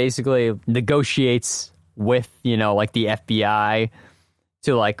in and basically negotiates with, you know, like the FBI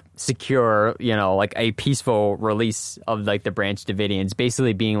to like secure, you know, like a peaceful release of like the Branch Davidians,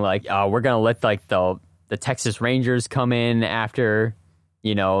 basically being like, we're going to let like the Texas Rangers come in after,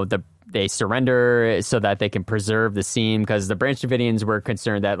 you know, they surrender so that they can preserve the scene, because the Branch Davidians were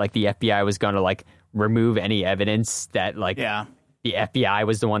concerned that like the FBI was going to like remove any evidence that like the FBI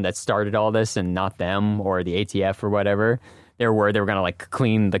was the one that started all this and not them or the ATF or whatever. They were going to like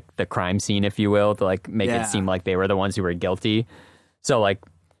clean the crime scene, if you will, to like make it seem like they were the ones who were guilty. So like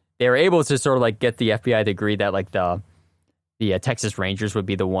they were able to sort of like get the FBI to agree that like the Texas Rangers would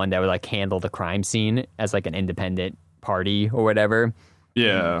be the one that would like handle the crime scene as like an independent party or whatever.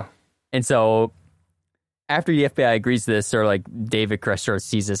 Yeah. And so after the FBI agrees to this, sort of like David Koresh sort of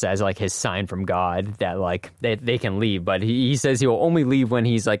sees this as like his sign from God that like they can leave, but he says he will only leave when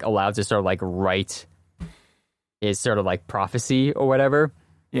he's like allowed to sort of like write his sort of like prophecy or whatever.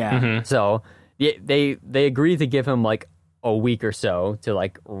 Yeah. Mm-hmm. So they agreed to give him like a week or so to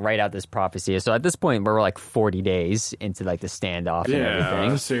like write out this prophecy. So at this point, we're like 40 days into like the standoff and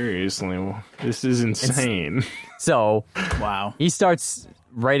everything. Seriously, this is insane. So wow, he starts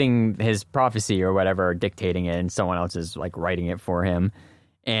writing his prophecy or whatever, or dictating it, and someone else is like writing it for him.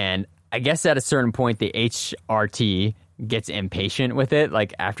 And I guess at a certain point, the HRT gets impatient with it.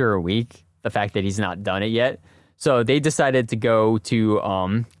 Like after a week, the fact that he's not done it yet. So they decided to go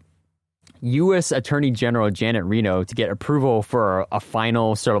to U.S. Attorney General Janet Reno to get approval for a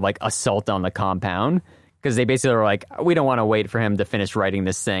final sort of like assault on the compound, because they basically were like, we don't want to wait for him to finish writing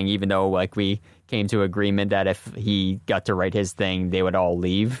this thing, even though like we came to agreement that if he got to write his thing, they would all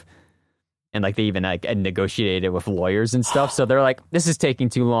leave. And like they even like negotiated with lawyers and stuff. So they're like, this is taking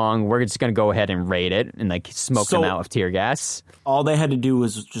too long. We're just going to go ahead and raid it and like smoke them out with tear gas. All they had to do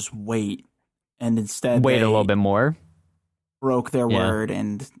was just wait. And instead wait a little bit more. Broke their word,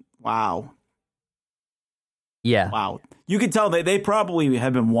 and wow. Yeah. Wow. You could tell they probably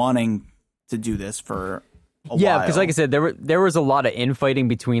have been wanting to do this for a while. Because like I said, there was a lot of infighting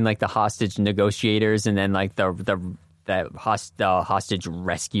between like the hostage negotiators and then like the hostage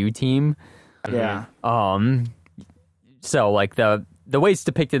rescue team. Yeah. So like the way it's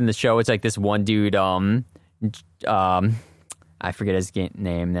depicted in the show, it's like this one dude, I forget his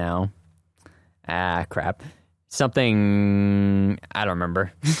name now. Crap. Something, I don't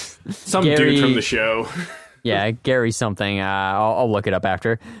remember. Some dude from the show. Yeah, Gary something. I'll look it up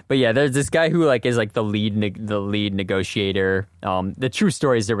after. But yeah, there's this guy who like is like the lead negotiator. The true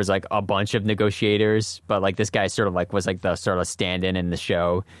story is there was like a bunch of negotiators, but like this guy sort of like was like the sort of stand-in in the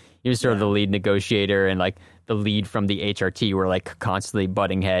show. He was sort of the lead negotiator, and like the lead from the HRT were like constantly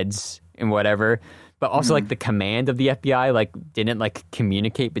butting heads and whatever. But also like the command of the FBI like didn't like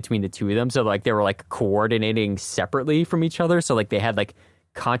communicate between the two of them, so like they were like coordinating separately from each other. So like they had like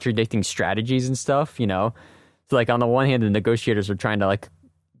contradicting strategies and stuff, you know. So like on the one hand, the negotiators were trying to like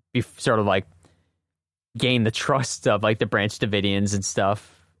be sort of like gain the trust of like the Branch Davidians and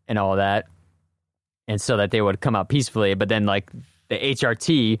stuff and all that, and so that they would come out peacefully. But then like the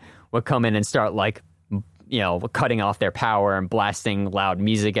HRT would come in and start like, you know, cutting off their power and blasting loud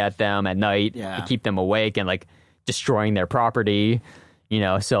music at them at night to keep them awake, and like destroying their property, you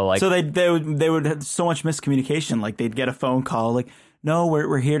know. So like, so they would have so much miscommunication. Like they'd get a phone call like, no,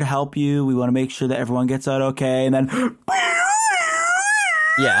 we're here to help you. We want to make sure that everyone gets out okay. And then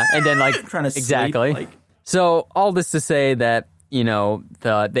yeah, and then like trying to exactly. Sleep, like, so all this to say that, you know,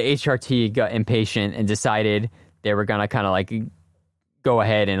 the HRT got impatient and decided they were gonna kind of like go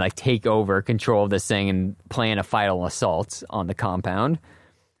ahead and like take over control of this thing and plan a final assault on the compound.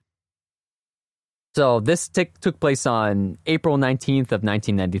 So this took place on April 19th of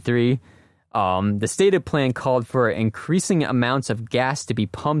 1993. The stated plan called for increasing amounts of gas to be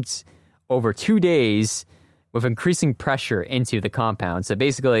pumped over 2 days with increasing pressure into the compound. So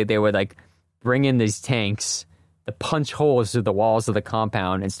basically they would like bring in these tanks to punch holes through the walls of the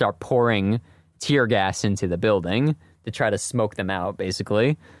compound and start pouring tear gas into the building to try to smoke them out,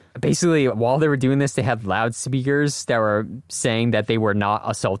 basically. Basically, while they were doing this, they had loudspeakers that were saying that they were not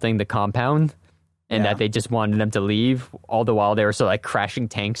assaulting the compound and that they just wanted them to leave, all the while they were sort of like crashing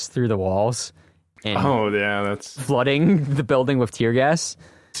tanks through the walls and that's flooding the building with tear gas.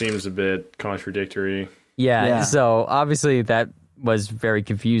 Seems a bit contradictory. Yeah, so obviously that was very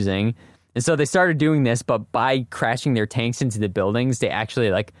confusing. And so they started doing this, but by crashing their tanks into the buildings, they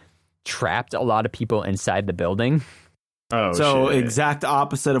actually like trapped a lot of people inside the building. Oh, so shit. Exact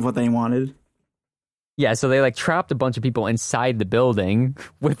opposite of what they wanted. Yeah, so they like trapped a bunch of people inside the building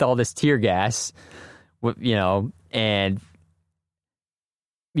with all this tear gas, and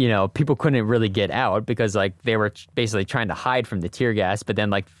people couldn't really get out because like they were basically trying to hide from the tear gas, but then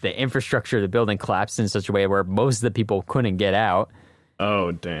like the infrastructure of the building collapsed in such a way where most of the people couldn't get out.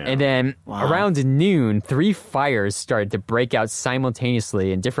 Oh, damn. And then around noon, 3 fires started to break out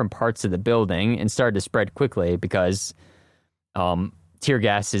simultaneously in different parts of the building and started to spread quickly because tear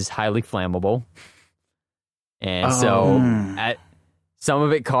gas is highly flammable. And some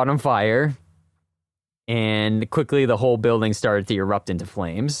of it caught on fire, and quickly the whole building started to erupt into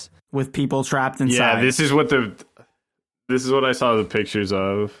flames. With people trapped inside. Yeah, this is what I saw the pictures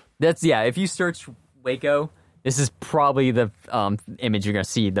of. If you search Waco, this is probably the image you're going to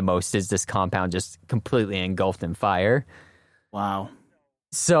see the most, is this compound just completely engulfed in fire. Wow.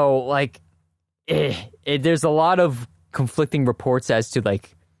 So, like, there's a lot of conflicting reports as to,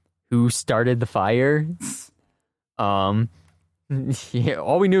 like, who started the fire. All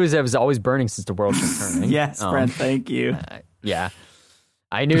we knew is that it was always burning since the world was turning. Yes, Brent, thank you. Yeah.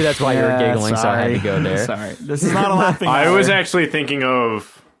 I knew that's why you were giggling, so I had to go there. Sorry. This is not a laughing I hour. was actually thinking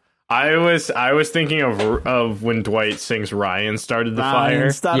of... I was thinking of when Dwight sings Ryan started the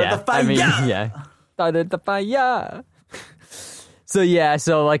fire. Started the fire. Started the fire.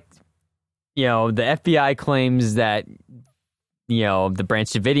 So like, the FBI claims that, the Branch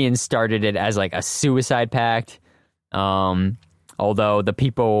Davidians started it as like a suicide pact. Although the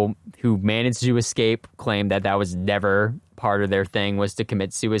people who managed to escape claim that was never part of their thing, was to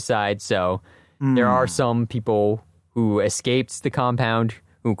commit suicide. So there are some people who escaped the compound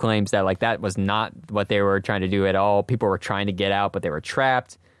who claims that like that was not what they were trying to do at all. People were trying to get out, but they were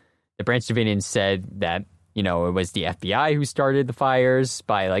trapped. The Branch Davidians said that, it was the FBI who started the fires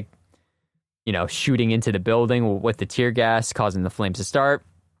by like, shooting into the building with the tear gas, causing the flames to start.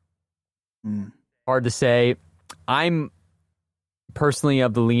 Hard to say. I'm personally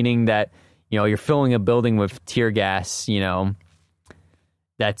of the leaning that, you're filling a building with tear gas,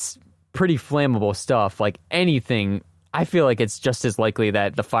 that's pretty flammable stuff. Like anything, I feel like it's just as likely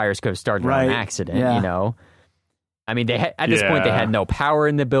that the fires could have started on an accident, I mean, at this point, they had no power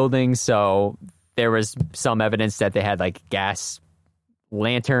in the building, so there was some evidence that they had like gas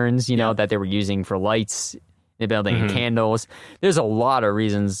lanterns, that they were using for lights in the building, and candles. There's a lot of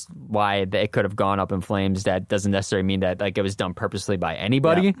reasons why it could have gone up in flames. That doesn't necessarily mean that like it was done purposely by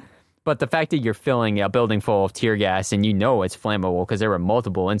anybody. Yeah. But the fact that you're filling a building full of tear gas and it's flammable, because there were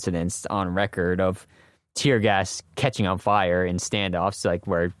multiple incidents on record of tear gas catching on fire in standoffs, like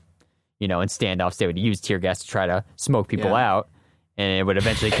where, in standoffs they would use tear gas to try to smoke people out, and it would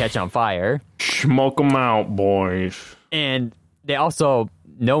eventually catch on fire. Smoke them out, boys. And they also,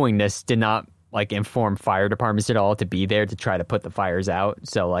 knowing this, did not like inform fire departments at all to be there to try to put the fires out.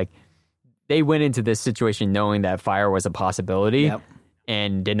 So like they went into this situation knowing that fire was a possibility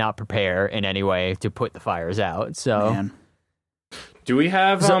and did not prepare in any way to put the fires out. So do we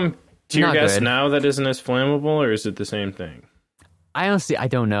have tear gas now that isn't as flammable, or is it the same thing? I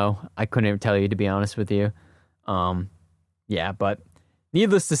don't know. I couldn't even tell you, to be honest with you. But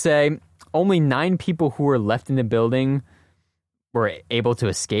needless to say, only 9 people who were left in the building were able to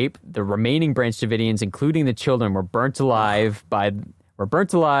escape. The remaining Branch Davidians, including the children, were burnt alive, buried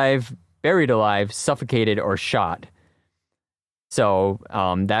alive, suffocated, or shot. So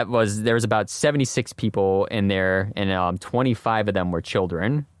there was about 76 people in there, and 25 of them were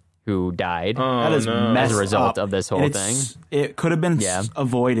children who died as a result of this whole thing. It could have been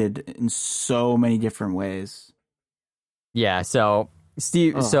avoided in so many different ways. Yeah. So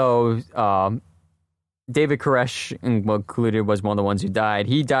David Koresh included was one of the ones who died.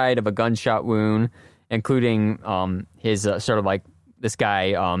 He died of a gunshot wound, including his sort of like this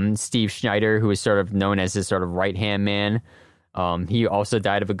guy, Steve Schneider, who is sort of known as his sort of right-hand man. He also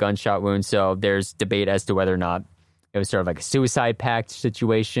died of a gunshot wound. So there's debate as to whether or not it was sort of like a suicide pact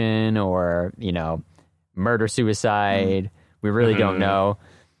situation or, murder-suicide. We really don't know.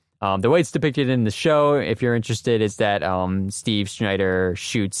 The way it's depicted in the show, if you're interested, is that Steve Schneider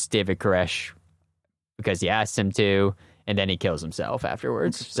shoots David Koresh because he asked him to, and then he kills himself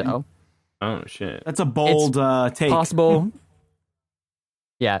afterwards. So, oh shit, that's a bold take. Possible.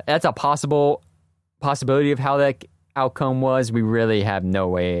 Yeah, that's a possibility of how that outcome was. We really have no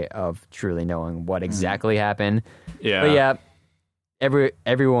way of truly knowing what exactly happened. Yeah, but yeah.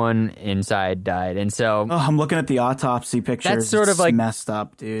 Everyone inside died, and so I'm looking at the autopsy pictures. That's sort of like messed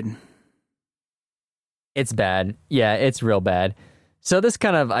up, dude. It's bad. Yeah, it's real bad. So this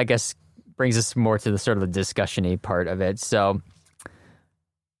kind of, I guess, brings us more to the sort of the discussion-y part of it. So,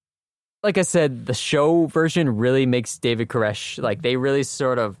 like I said, the show version really makes David Koresh, like, they really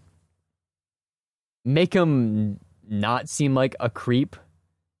sort of make him not seem like a creep.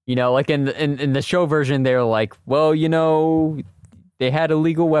 You know, like in the show version, they're like, well, you know, they had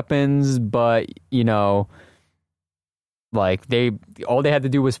illegal weapons, but, you know, like all they had to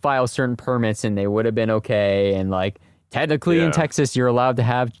do was file certain permits and they would have been okay. And like technically in Texas, you're allowed to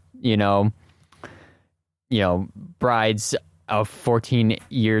have, you know, brides of 14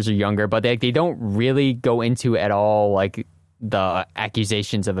 years or younger, but they don't really go into at all like the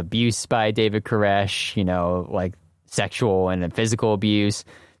accusations of abuse by David Koresh, you know, like sexual and physical abuse.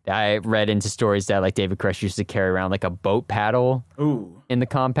 I read into stories that like David Koresh used to carry around like a boat paddle in the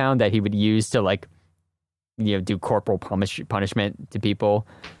compound that he would use to like, you know, do corporal punishment to people.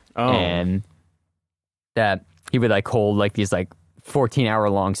 And that he would like hold like these like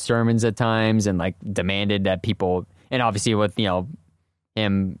 14-hour long sermons at times and like demanded that people, and obviously with, you know,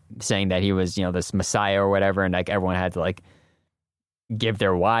 him saying that he was, you know, this messiah or whatever, and like everyone had to like give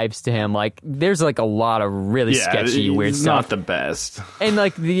their wives to him. Like there's like a lot of really sketchy weird stuff. Not the best. And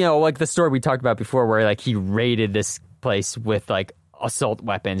like, you know, like the story we talked about before where like he raided this place with like assault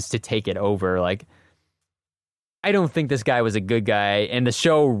weapons to take it over. Like I don't think this guy was a good guy, and the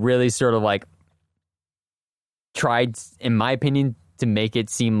show really sort of like tried, in my opinion, to make it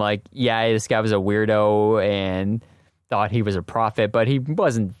seem like, yeah, this guy was a weirdo and thought he was a prophet, but he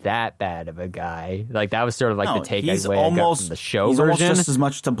wasn't that bad of a guy. Like that was sort of like the take I got from the show he's version. Almost just as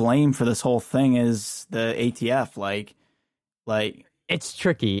much to blame for this whole thing as the ATF. Like it's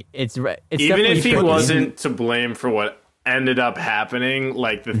tricky. It's even tricky. if he wasn't to blame for what ended up happening,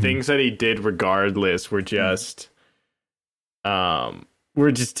 like the things that he did regardless were just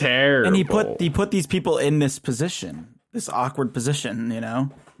terrible. And he put these people in this position, this awkward position, you know?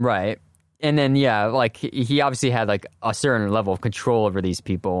 Right. And then, yeah, like he obviously had like a certain level of control over these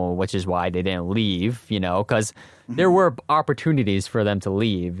people, which is why they didn't leave, you know, because there were opportunities for them to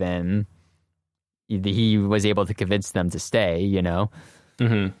leave, and he was able to convince them to stay, you know.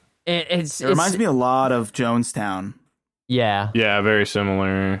 Mm-hmm. It reminds me a lot of Jonestown. Yeah. Yeah, very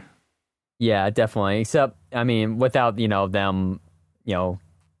similar. Yeah, definitely. Except, I mean, without, you know, them, you know,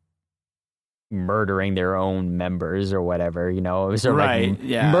 murdering their own members or whatever, you know, it was sort of like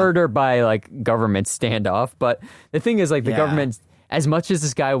murder by like government standoff. But the thing is, like, the government, as much as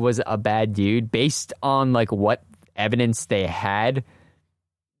this guy was a bad dude, based on like what evidence they had,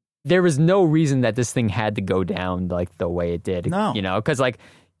 there was no reason that this thing had to go down like the way it did. No. You know, because like,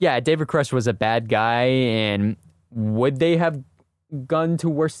 yeah, David Koresh was a bad guy, and would they have gone to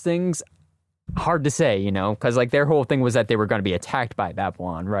worse things? Hard to say, you know, because like their whole thing was that they were going to be attacked by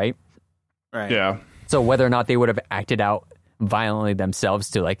Babylon, right? Right. Yeah. So whether or not they would have acted out violently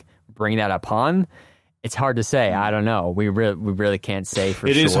themselves to like bring that upon, it's hard to say. I don't know. We really can't say for sure.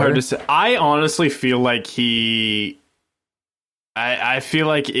 It is hard to say. I honestly feel like I feel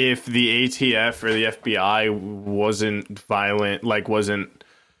like if the ATF or the FBI wasn't violent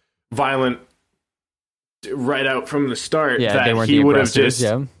right out from the start, that he would have just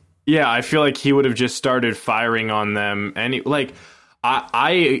I feel like he would have just started firing on them.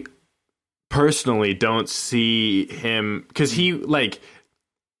 I personally don't see him, because he, like,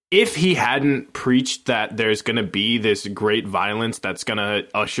 if he hadn't preached that there's going to be this great violence that's going to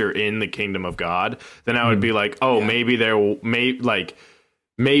usher in the kingdom of God, then I would be like, maybe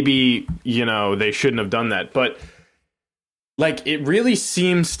maybe, you know, they shouldn't have done that. But like, it really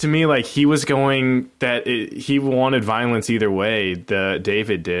seems to me like he was going he wanted violence either way.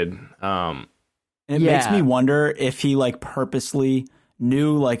 David did. And it makes me wonder if he like purposely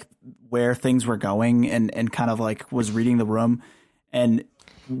knew like where things were going and kind of like was reading the room. And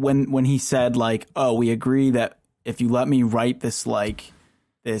when he said like, oh, we agree that if you let me write this, like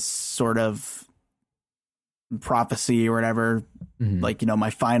this sort of prophecy or whatever, like, you know, my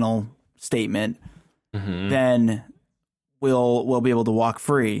final statement, then we'll be able to walk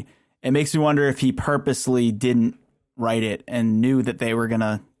free. It makes me wonder if he purposely didn't write it and knew that they were going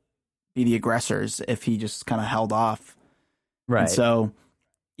to be the aggressors, if he just kind of held off. Right. And so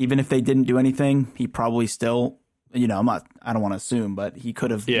even if they didn't do anything, he probably still, I don't want to assume, but he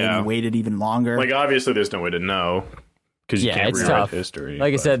could have maybe waited even longer. Like, obviously, there's no way to know because you can't rewrite history.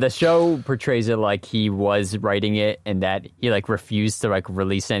 Like I said, the show portrays it like he was writing it and that he like refused to like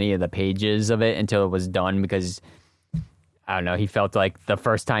release any of the pages of it until it was done because I don't know, he felt like the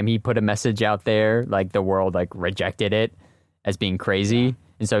first time he put a message out there, like the world like rejected it as being crazy. Yeah.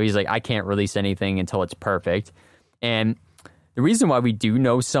 And so he's like, I can't release anything until it's perfect. And the reason why we do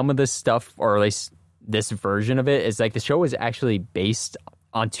know some of this stuff, or at least this version of it, is like the show was actually based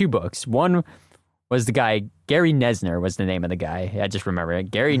on 2 books. One was the guy, Gary Nesner was the name of the guy. I just remember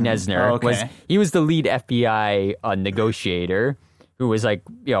it. Gary Nesner was the lead FBI negotiator who was like,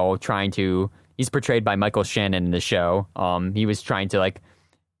 trying to, he's portrayed by Michael Shannon in the show. He was trying to like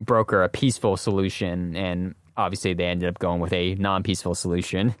broker a peaceful solution, and obviously they ended up going with a non-peaceful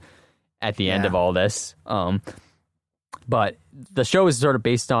solution at the end of all this. But the show is sort of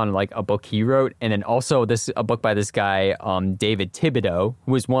based on like a book he wrote, and then also a book by this guy, David Thibodeau,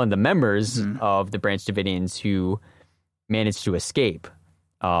 who was one of the members of the Branch Davidians who managed to escape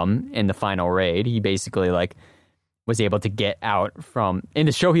in the final raid. He basically like was able to get out from, in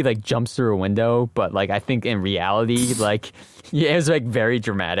the show he like jumps through a window, but like I think in reality, like it was like very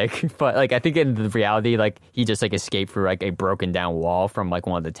dramatic, but like I think in the reality, like he just like escaped through like a broken down wall from like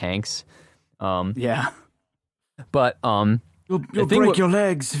one of the tanks. But you'll break your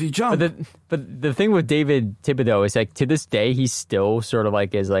legs if you jump. But the thing with David Thibodeau is like to this day he's still sort of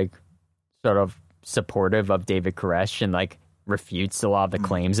like is like sort of supportive of David Koresh and like refutes a lot of the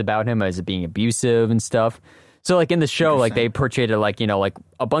claims about him as being abusive and stuff. So like in the show, like they portrayed it like, like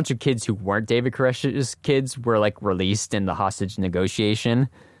a bunch of kids who weren't David Koresh's kids were like released in the hostage negotiation.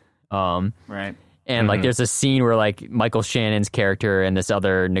 Right. And like there's a scene where like Michael Shannon's character and this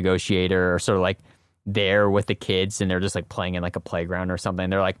other negotiator are sort of like there with the kids, and they're just like playing in like a playground or something.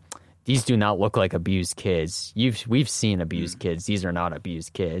 They're like, these do not look like abused kids. We've seen abused kids. These are not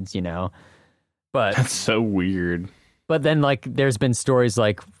abused kids, But that's so weird. But then like there's been stories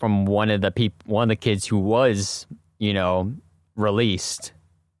like from one of the kids who was, released,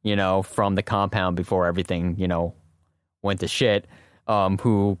 from the compound before everything, went to shit,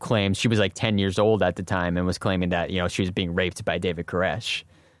 who claimed she was like 10 years old at the time and was claiming that, she was being raped by David Koresh.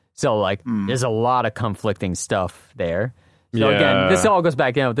 So, like, there's a lot of conflicting stuff there. So, again, this all goes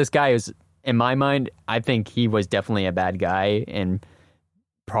back, this guy is, in my mind, I think he was definitely a bad guy and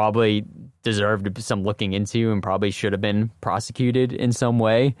probably deserved some looking into and probably should have been prosecuted in some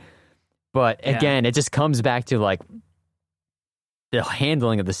way. But, again, it just comes back to, like, the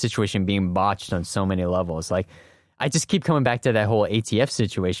handling of the situation being botched on so many levels. Like, I just keep coming back to that whole ATF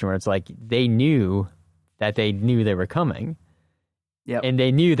situation where it's like they knew they were coming. Yep. And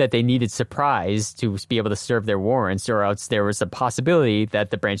they knew that they needed surprise to be able to serve their warrants, or else there was a possibility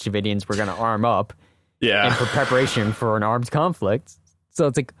that the Branch Davidians were going to arm up in preparation for an armed conflict. So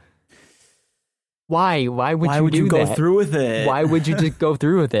it's like, why would you go through with it? Why would you just go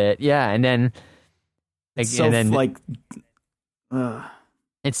through with it? Yeah, and then it's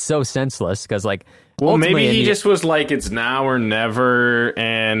so senseless because like, well, maybe he just was like, it's now or never,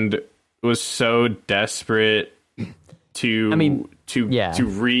 and was so desperate to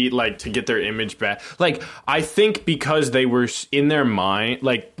get their image back. Like, I think because they were in their mind,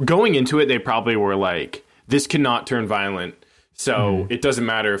 like going into it, they probably were like, this cannot turn violent, so it doesn't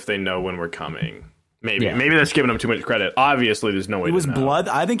matter if they know when we're coming. Maybe that's giving them too much credit. Obviously, there's no way.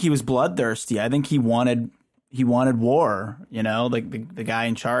 I think he was bloodthirsty. I think he wanted war. Like the guy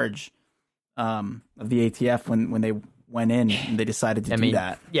in charge of the ATF when they went in and they decided to do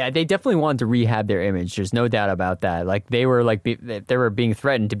that. Yeah, they definitely wanted to rehab their image. There's no doubt about that. Like they were they were being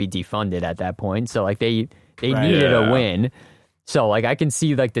threatened to be defunded at that point. So like they needed a win. So like I can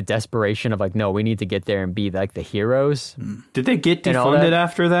see like the desperation of like, no, we need to get there and be like the heroes. Did they get defunded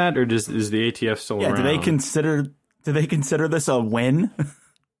after that, or is the ATF still around? Do they consider this a win?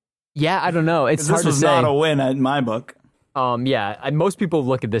 Yeah, I don't know. It's hard to say. This was not a win in my book. Most people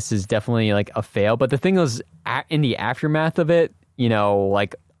look at this as definitely like a fail, but the thing is, in the aftermath of it,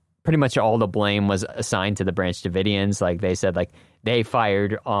 like pretty much all the blame was assigned to the Branch Davidians. Like they said, like they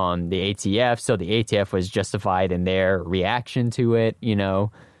fired on the ATF, so the ATF was justified in their reaction to it,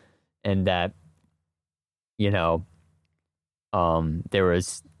 and that,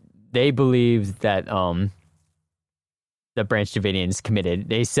 they believed that the Branch Davidians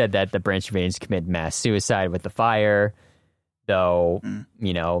they said that the Branch Davidians committed mass suicide with the fire. Though,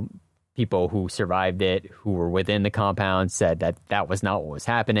 people who survived it, who were within the compound, said that was not what was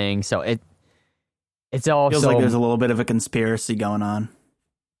happening. So it's all feels like there's a little bit of a conspiracy going on.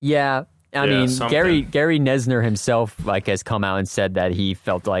 Yeah, I mean, Gary Nesner himself like has come out and said that he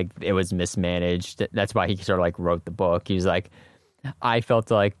felt like it was mismanaged. That's why he sort of like wrote the book. He was like, I felt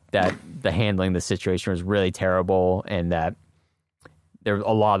like that the handling the situation was really terrible, and that there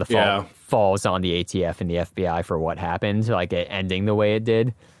a lot of the fault falls on the ATF and the FBI for what happened, like it ending the way it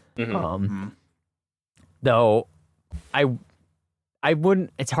did. Though I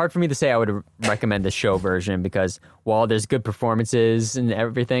wouldn't. It's hard for me to say I would recommend the show version, because while there's good performances and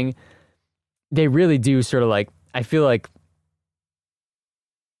everything, they really do sort of like, I feel like,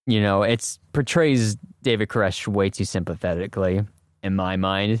 you know, it portrays David Koresh way too sympathetically in my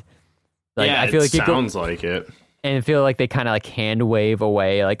mind. Like, yeah, I feel like sounds like it. And I feel like they kind of like hand wave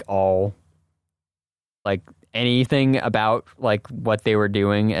away like all, like anything about like what they were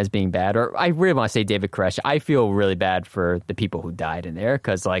doing as being bad. Or I really want to say David Koresh. I feel really bad for the people who died in there,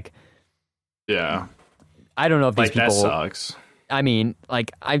 because like, yeah, I don't know if these like, people. That sucks. I mean,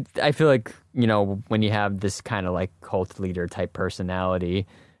 like I feel like, you know, when you have this kind of like cult leader type personality,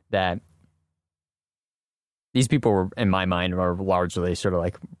 that these people were, in my mind, are largely sort of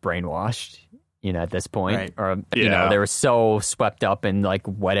like brainwashed, you know, at this point. Right. Or, you know, they were so swept up in like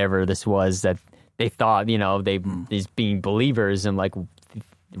whatever this was that they thought, you know, these being believers in like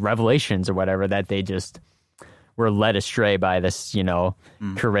revelations or whatever, that they just were led astray by this, you know,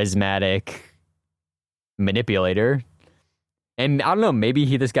 charismatic manipulator. And I don't know,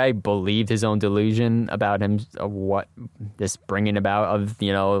 maybe this guy believed his own delusion about him, what this bringing about of,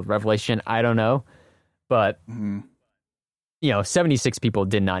 you know, revelation. I don't know. But, you know, 76 people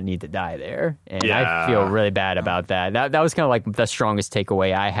did not need to die there. And I feel really bad about that. That was kind of like the strongest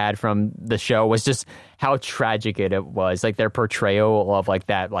takeaway I had from the show, was just how tragic it was. Like their portrayal of like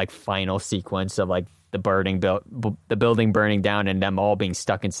that like final sequence of like the building burning down and them all being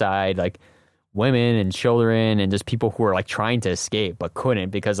stuck inside, like women and children and just people who were like trying to escape but couldn't,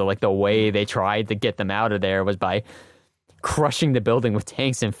 because of like the way they tried to get them out of there was by crushing the building with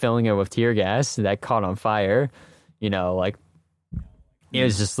tanks and filling it with tear gas that caught on fire. You know, like it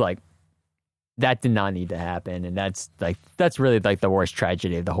was just like, that did not need to happen. And that's really like the worst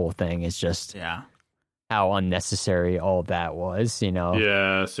tragedy of the whole thing, is just how unnecessary all that was, you know?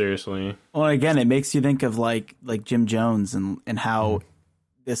 Yeah, seriously. Well, again, it makes you think of like Jim Jones and how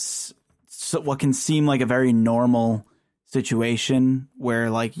this, what can seem like a very normal situation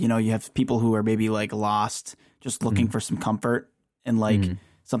where, like, you know, you have people who are maybe like lost, just looking for some comfort and like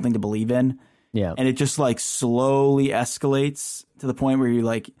something to believe in. Yeah. And it just like slowly escalates to the point where you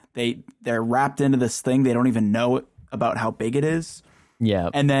like, they're wrapped into this thing. They don't even know about how big it is. Yeah.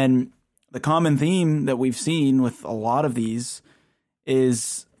 And then the common theme that we've seen with a lot of these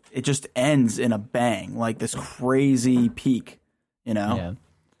is it just ends in a bang, like this crazy peak, you know,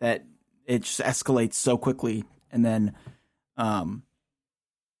 that it just escalates so quickly. And then,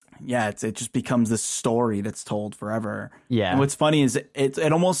 it just becomes this story that's told forever. Yeah. And what's funny is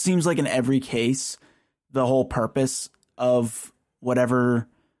it almost seems like in every case, the whole purpose of whatever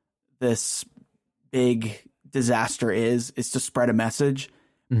this big disaster is to spread a message.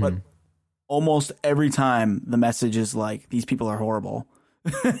 But almost every time the message is like, these people are horrible.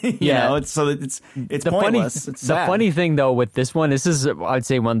 you know, it's pointless. The funny thing though with this one, this is, I'd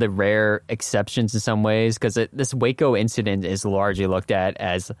say, one of the rare exceptions in some ways, because this Waco incident is largely looked at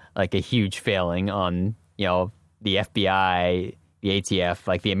as like a huge failing on, you know, the FBI, the ATF,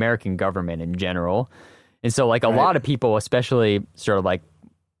 like the American government in general. And so like a lot of people, especially sort of like,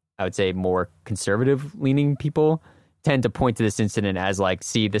 I would say more conservative leaning people, tend to point to this incident as like,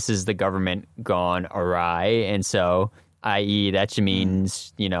 see, this is the government gone awry. And so, i.e. that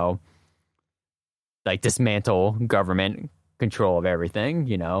means, you know, like dismantle government control of everything,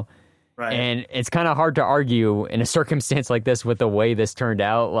 you know? Right. And it's kind of hard to argue in a circumstance like this with the way this turned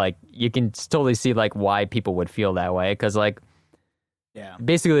out. Like, you can totally see like why people would feel that way. Cause like,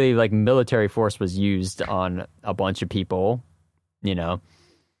 basically like military force was used on a bunch of people, you know?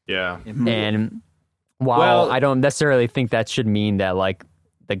 Yeah. And while I don't necessarily think that should mean that like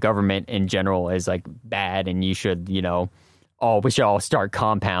the government in general is like bad and you should, you know, we should all start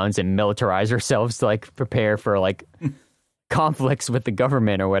compounds and militarize ourselves to like prepare for like conflicts with the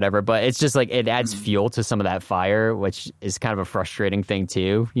government or whatever. But it's just like it adds fuel to some of that fire, which is kind of a frustrating thing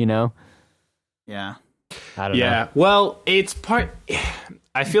too, you know? Yeah. I don't know. Yeah. Well, it's part.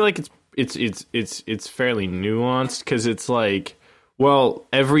 I feel like it's fairly nuanced, because it's like, well,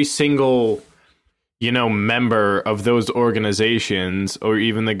 every single, you know, member of those organizations, or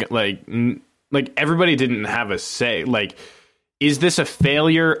even the like everybody didn't have a say. Like, is this a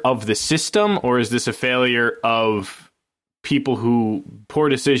failure of the system, or is this a failure of poor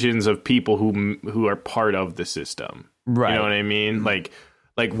decisions of people who are part of the system? Right. You know what I mean? Like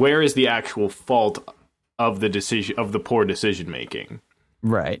Like, where is the actual fault of the poor decision making?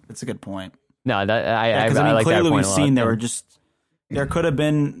 Right. That's a good point. No, that I clearly like that point we've a lot. seen it could have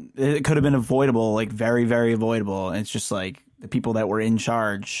been avoidable, like very, very avoidable. And it's just like the people that were in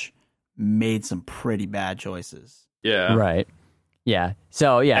charge made some pretty bad choices. Yeah. Right. Yeah.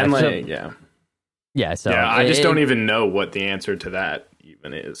 So yeah. And So I just don't even know what the answer to that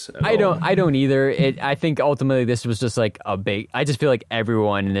even is. I don't either. I think ultimately this was just like I just feel like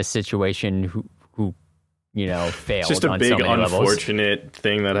everyone in this situation who failed. It's just a big unfortunate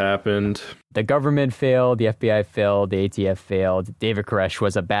thing that happened. The government failed, the FBI failed, the ATF failed. David Koresh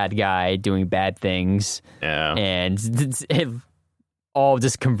was a bad guy doing bad things. Yeah. And it all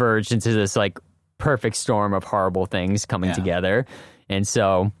just converged into this like perfect storm of horrible things coming together. And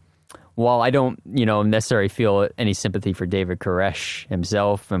so while I don't, necessarily feel any sympathy for David Koresh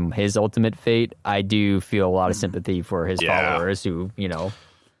himself and his ultimate fate, I do feel a lot of sympathy for his followers who,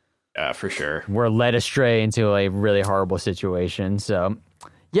 yeah, for sure, were led astray into a really horrible situation. So,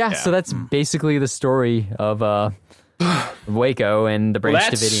 so that's basically the story of Waco and the Branch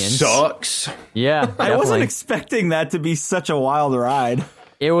Davidians. Sucks. Yeah, I wasn't expecting that to be such a wild ride.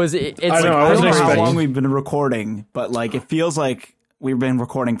 It was. I don't know how long we've been recording, but like it feels like we've been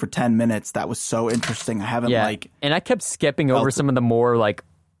recording for 10 minutes. That was so interesting. I haven't and I kept skipping over some of the more like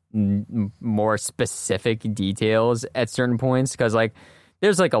more specific details at certain points because like.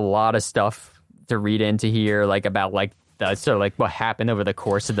 There's like a lot of stuff to read into here, like about like the sort of like what happened over the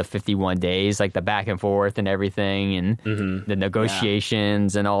course of the 51 days, like the back and forth and everything, and the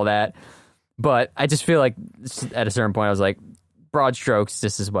negotiations and all that. But I just feel like at a certain point, I was like, broad strokes,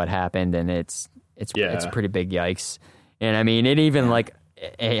 this is what happened, and it's a pretty big yikes. And I mean, it even like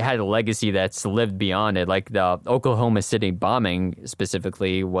it had a legacy that's lived beyond it. Like the Oklahoma City bombing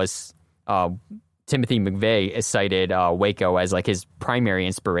specifically was. Timothy McVeigh cited Waco as like his primary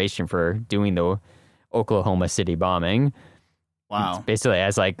inspiration for doing the Oklahoma City bombing. Wow. It's basically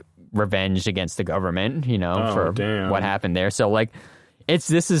as like revenge against the government, for what happened there. So like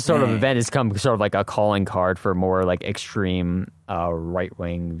this is sort of event has come sort of like a calling card for more like extreme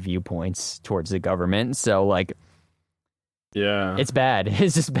right-wing viewpoints towards the government. So like it's bad.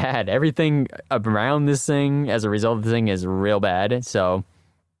 It's just bad. Everything around this thing as a result of the thing is real bad. So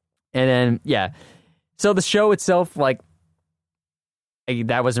and then so the show itself, like,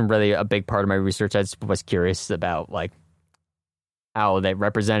 that wasn't really a big part of my research. I just was curious about, like, how they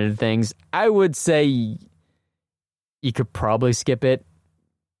represented things. I would say you could probably skip it.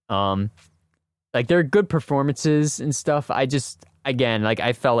 Like, there are good performances and stuff. I just, again, like,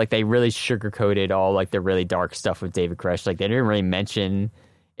 I felt like they really sugarcoated all, like, the really dark stuff with David Koresh. Like, they didn't really mention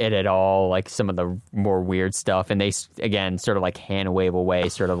it at all, like, some of the more weird stuff. And they, again, sort of, like, hand wave away,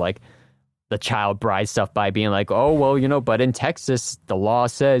 sort of, like, the child bride stuff by being like, oh, well, but in Texas, the law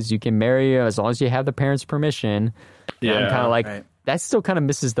says you can marry as long as you have the parents' permission. Yeah. And I'm kind of like, that still kind of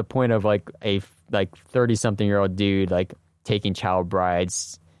misses the point of like a 30-something-year-old dude, like taking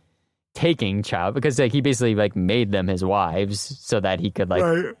because like he basically like made them his wives so that he could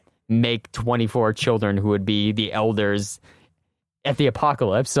like make 24 children who would be the elders at the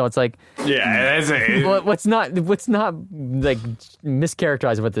apocalypse. So it's like, that's what's not like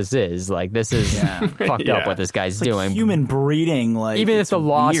mischaracterize what this is. Like this is fucked up what this guy's doing. Like human breeding, like even if the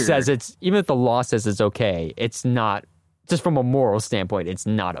law weird. says it's okay, it's not. Just from a moral standpoint, it's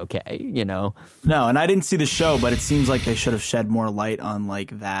not okay. No, and I didn't see the show, but it seems like they should have shed more light on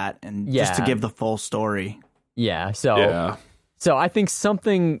like that and just to give the full story. Yeah. So I think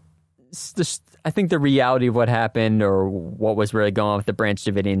I think the reality of what happened or what was really going on with the Branch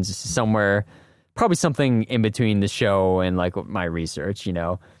Davidians is somewhere, probably something in between the show and like my research,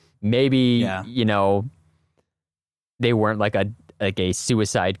 maybe, they weren't like a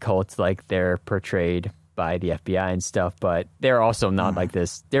suicide cult like they're portrayed by the FBI and stuff, but they're also not like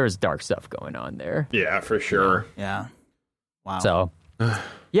this. There's dark stuff going on there. Yeah, for sure. Yeah. Wow. So,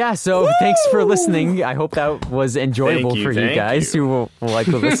 so thanks for listening. I hope that was enjoyable for you guys who will like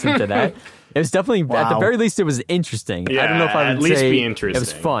to listen to that. It was definitely, at the very least, it was interesting. Yeah, I don't know if I would say be interesting. It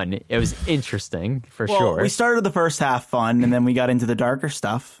was fun. It was interesting, for sure. We started the first half fun, and then we got into the darker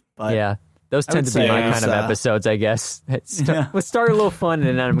stuff. But those tend to be my kind of episodes, I guess. Let's start a little fun,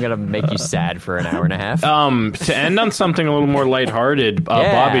 and then I'm going to make you sad for an hour and a half. To end on something a little more lighthearted,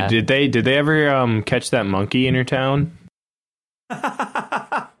 Bobby, did they ever catch that monkey in your town?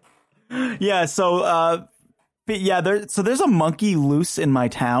 So there's a monkey loose in my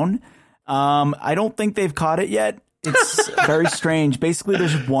town. I don't think they've caught it yet. It's very strange. Basically,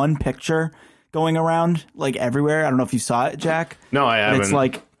 there's one picture going around like everywhere. I don't know if you saw it, Jack. No, I haven't. It's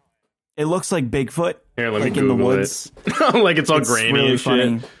like it looks like Bigfoot. Here, let me like in the Google woods. it. Like it's all grainy really and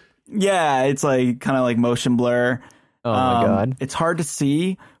funny. shit. Yeah, it's like kind of like motion blur. Oh my god. It's hard to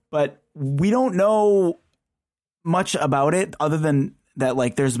see, but we don't know much about it other than that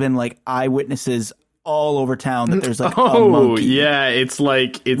like there's been like eyewitnesses all over town that there's like a monkey. Yeah, it's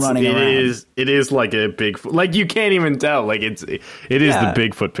like it running around. is like a Bigfoot. Like you can't even tell. Like it is the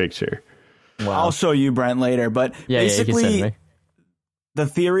Bigfoot picture. Wow. I'll show you Brent later, but Yeah, you can basically send me. the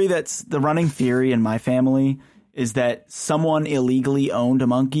theory that's the running theory in my family is that someone illegally owned a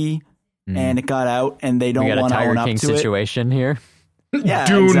monkey and it got out and they We don't got a want to Tiger own up King to situation here. it. Yeah,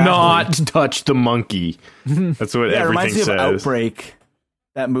 Do exactly. not touch the monkey. That's what Yeah, it everything reminds me says. of Outbreak.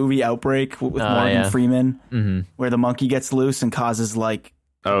 That movie Outbreak with Morgan yeah. Freeman, where the monkey gets loose and causes like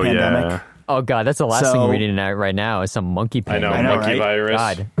Oh pandemic. yeah, Oh god, that's the last thing So- we're reading right now is some monkey I pain. know, I know, monkey right? virus.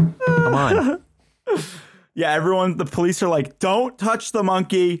 God, come on. Yeah, the police are like, don't touch the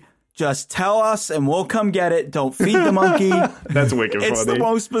monkey. Just tell us and we'll come get it. Don't feed the monkey. That's wicked It's funny. the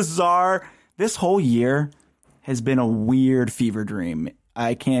most bizarre. This whole year has been a weird fever dream.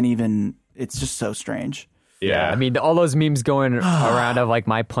 I can't even. It's just so strange. Yeah, I mean, all those memes going around of like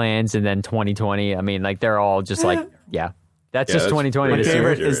my plans and then 2020. I mean, like they're all just like, yeah, that's just that's 2020. My pretty this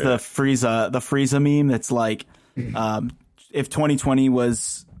year. favorite is the Frieza meme. That's like, if 2020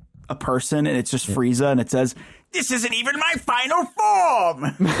 was a person and it's just Frieza and it says, "This isn't even my final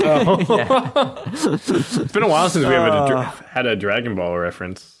form." it's been a while since we had a Dragon Ball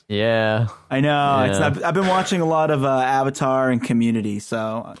reference. Yeah. I know. It's Yeah. I've been watching a lot of Avatar and Community,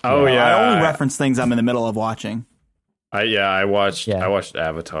 so Oh, yeah. I only reference things I'm in the middle of watching. I watched Yeah.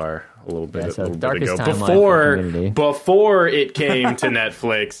 Avatar a little bit, so a little bit Darkest ago Timeline for Community. before it came to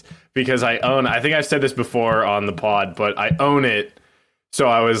Netflix because I think I've said this before on the pod, but I own it, so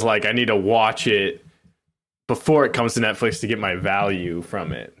I was like, I need to watch it before it comes to Netflix to get my value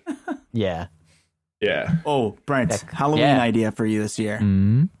from it. Yeah. Yeah. Oh, Brent, Halloween yeah. idea for you this year.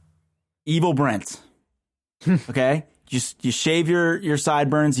 Mm-hmm. Evil Brent. Okay? You shave your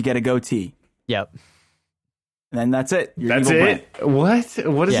sideburns, you get a goatee. Yep. And then that's it. You're That's Evil it?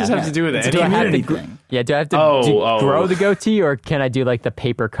 What does Yeah. this have to do with It's a anything? community to- thing. Yeah. Do I have to grow the goatee, or can I do like the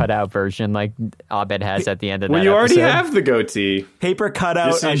paper cutout version, like Abed has at the end of Well, that you already episode? have the goatee. Paper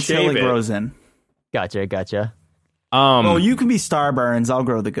cutout Just so you until shave it it. grows in. Gotcha. Oh, you can be Starburns. I'll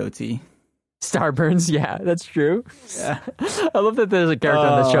grow the goatee. Starburns, yeah, that's true. Yeah. I love that there's a character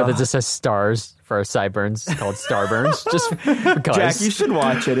on the show that just says stars for sideburns called Starburns. Just because. Jack, you should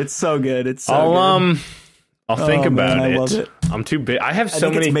watch it. It's so good. It's so good. I'll think Oh, about man, I it. love it. I'm too big. I have so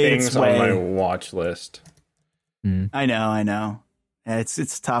think it's many made its things on way. my watch list. I know. Yeah,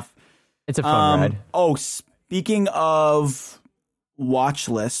 it's tough. It's a fun ride. Oh, speaking of watch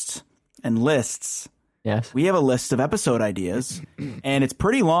lists and lists, Yes. we have a list of episode ideas, and it's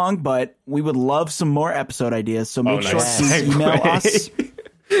pretty long, but we would love some more episode ideas. So make sure nice. to email Segue. us.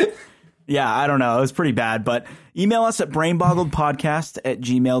 Yeah, I don't know. It was pretty bad, but email us at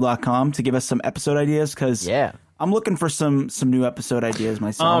brainboggledpodcast@gmail.com to give us some episode ideas because Yeah. I'm looking for some new episode ideas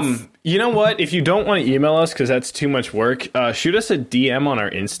myself. You know what? If you don't want to email us because that's too much work, shoot us a DM on our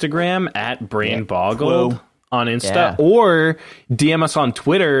Instagram at brainboggled Clue. on Insta, Yeah. or DM us on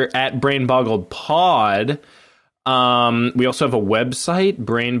Twitter at brainboggledpod. We also have a website,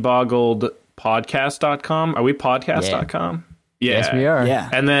 brainboggledpodcast.com. Are we podcast.com? Yeah. Yes, we are. Yeah.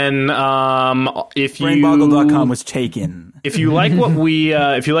 And then if you Brainboggle.com was taken. if you like what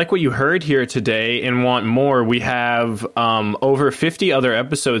if you like what you heard here today and want more, we have over 50 other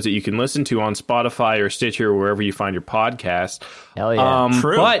episodes that you can listen to on Spotify or Stitcher or wherever you find your podcast. Hell yeah.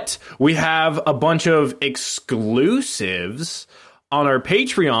 True. But we have a bunch of exclusives on our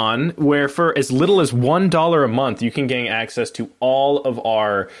Patreon where for as little as $1 a month, you can gain access to all of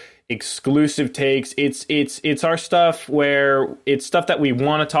our exclusive takes. It's our stuff where it's stuff that we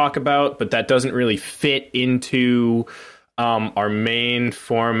want to talk about, but that doesn't really fit into our main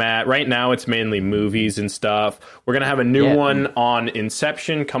format. Right now, it's mainly movies and stuff. We're going to have a new one on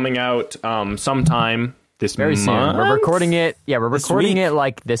Inception coming out sometime this Very soon. month. We're recording it. Yeah, we're recording week? it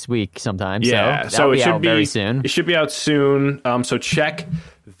like this week sometime. Yeah, so, so it that'll should out be very soon. It should be out soon. So check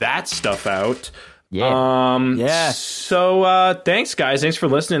that stuff out. Yeah. Yeah. So thanks, guys. Thanks for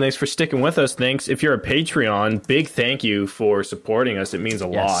listening. Thanks for sticking with us. Thanks if you're a Patreon. Big thank you for supporting us. It means a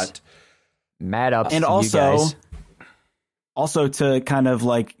lot. Mad ups And to you guys. also to kind of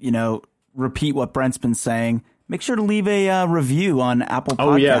like, repeat what Brent's been saying, make sure to leave a review on Apple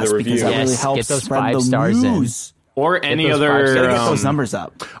Podcasts Oh, yeah, the because review. that really Yes, helps get those spread 5 the stars in. news. or any those other. five Gotta get those numbers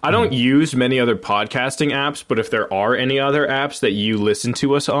up. I don't use many other podcasting apps, but if there are any other apps that you listen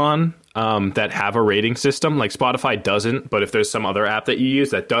to us on that have a rating system, like Spotify doesn't, but if there's some other app that you use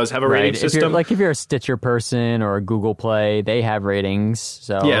that does have a rating system, if you're a Stitcher person or a Google Play, they have ratings.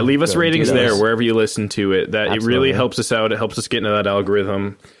 So yeah, leave us go ratings do those. there wherever you listen to it. That Absolutely. it really helps us out. It helps us get into that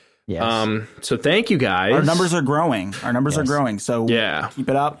algorithm. Yes. So thank you guys. Our numbers are growing. Are growing. So Yeah. keep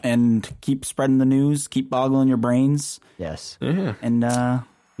it up and keep spreading the news. Keep boggling your brains. Yes. Yeah. And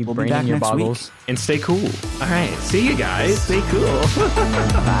Keep we'll be braining back your next boggles. week. And stay cool. All right. See you guys. Stay cool.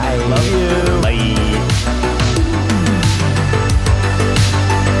 Bye. Love you. Bye.